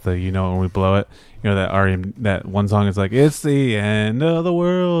for that, though. You know, when we blow it, you know, that REM, that one song is like, it's the end of the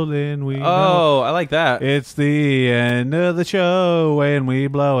world and we know. I like that. It's the end of the show and we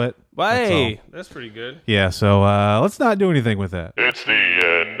blow it. Hey, that's pretty good. Yeah, so let's not do anything with that. It's the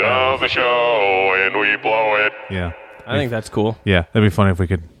end of the show and we blow it. Yeah. I think that's cool. Yeah, that'd be funny if we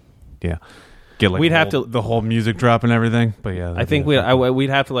could, get like we'd have to the whole music drop and everything. But yeah, I think we'd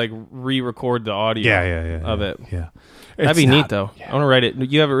have to like re-record the audio of it. Yeah. That'd be neat though. I want to write it.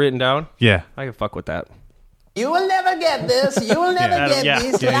 You have it written down? Yeah. I can fuck with that. You will never get this. You will never get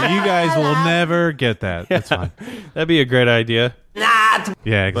this. Yeah, you guys will never get that. That's fine. That'd be a great idea.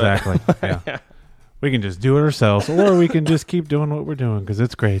 Yeah, exactly. Yeah. We can just do it ourselves, or we can just keep doing what we're doing because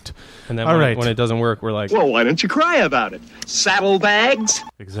it's great. And then All when, right. when it doesn't work, we're like, Well, why don't you cry about it? Saddlebags?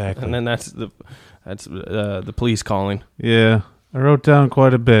 Exactly. and then that's the police calling. Yeah, I wrote down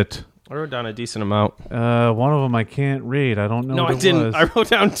quite a bit. I wrote down a decent amount. One of them I can't read. I don't know. No, what I it didn't. was. I wrote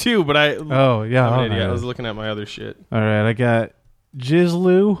down 2, but I. Oh yeah, I'm an all idiot. right. I was looking at my other shit. All right, I got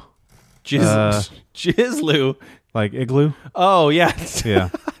Jizzloo. Jizzloo. Like igloo. Oh yeah, Yeah.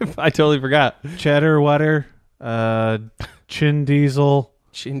 I totally forgot. Cheddar Water. Chin Diesel.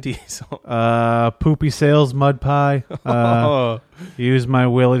 Chin Diesel. Poopy Sales Mud Pie. Use my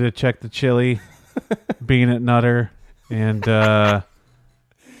willy to check the chili. Beanut Nutter. And I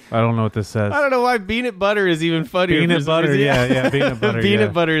don't know what this says. I don't know why peanut butter is even funnier. Peanut butter, yeah, peanut butter.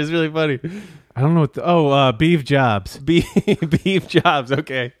 Peanut butter is really funny. I don't know what. Beef Jobs. Beef Jobs.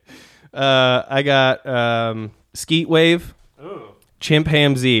 Okay. I got Skeet Wave. Ooh. Chimp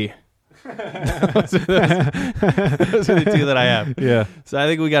Ham Z. those are the 2 that I have. Yeah. So I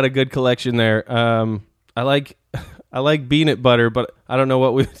think we got a good collection there. I like peanut butter, but I don't know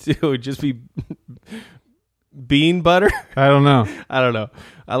what we would do. It would just be bean butter. I don't know.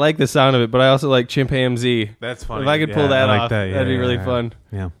 I like the sound of it, but I also like Chimp Ham Z. That's funny. If I could pull that I like off, that. Yeah, that'd be yeah, really yeah. fun.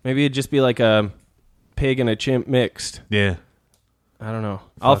 Yeah. Maybe it'd just be like a pig and a chimp mixed. Yeah. I don't know.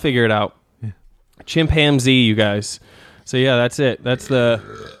 I'll figure it out. Yeah. Chimp Ham Z, you guys. So yeah, that's it. That's the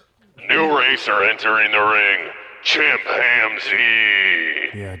New racer entering the ring. Chimp Ham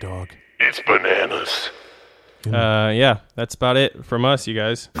Z. Yeah, dog. It's bananas. Yeah, that's about it from us, you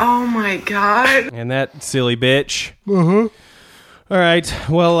guys. Oh my god. And that silly bitch. Mm-hmm. All right.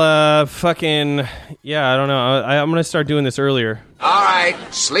 Well, fucking yeah. I don't know. I'm gonna start doing this earlier. All right,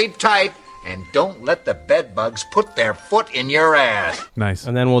 sleep tight and don't let the bed bugs put their foot in your ass. Nice.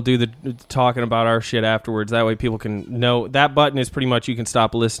 And then we'll do the talking about our shit afterwards. That way people can know. That button is pretty much you can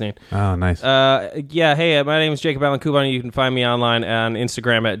stop listening. Oh, nice. Yeah, hey, my name is Jacob Allen Kuban. You can find me online on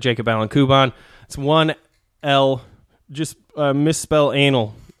Instagram at Jacob Allen Kuban. It's 1 L, just misspell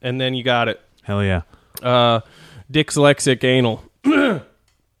anal, and then you got it. Hell yeah. Dyslexic anal.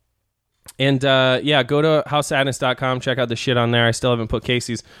 And yeah, go to howsadness.com. Check out the shit on there. I still haven't put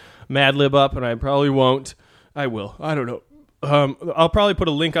Casey's Mad Lib up, and I probably won't. I will. I don't know. I'll probably put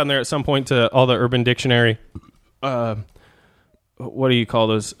a link on there at some point to all the Urban Dictionary. What do you call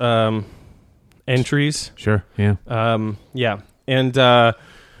those? Entries? Sure, yeah. Yeah. And I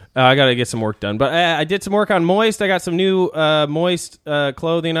got to get some work done. But I did some work on Moist. I got some new Moist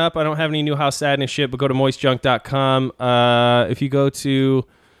clothing up. I don't have any new House Sadness shit, but go to moistjunk.com. If you go to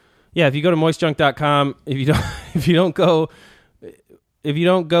moistjunk.com, if you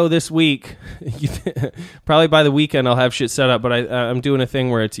don't go this week, probably by the weekend I'll have shit set up. But I'm doing a thing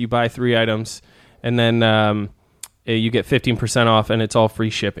where it's you buy 3 items and then you get 15% off, and it's all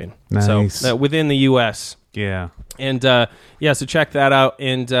free shipping. Nice. So within the U.S. Yeah. And yeah, so check that out,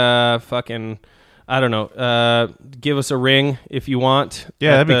 and fucking, I don't know, give us a ring if you want.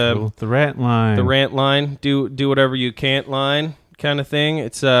 Yeah, that'd be cool. The rant line. The rant line. Do whatever you can't kind of thing.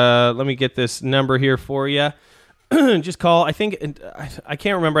 It's let me get this number here for you. Just call. I think I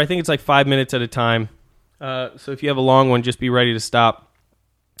can't remember. I think it's like 5 minutes at a time. So if you have a long one, just be ready to stop.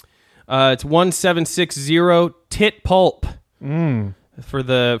 It's 1760-TIT-PULP. For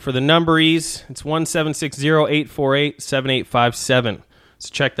the numberies, it's 1760-848-7857. So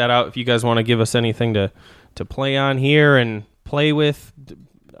check that out if you guys want to give us anything to play on here and play with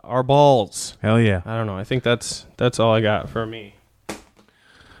our balls. Hell yeah. I don't know. I think that's all I got for me.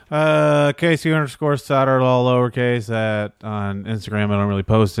 Casey_Stoddard, all lowercase. On Instagram, I don't really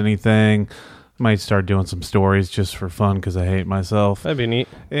post anything. Might start doing some stories just for fun because I hate myself. That'd be neat.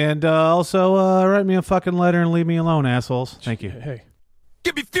 And also write me a fucking letter and leave me alone, assholes. Thank you. Hey.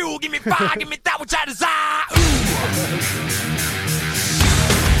 Give me fuel, give me fire, give me that which I desire. Ooh.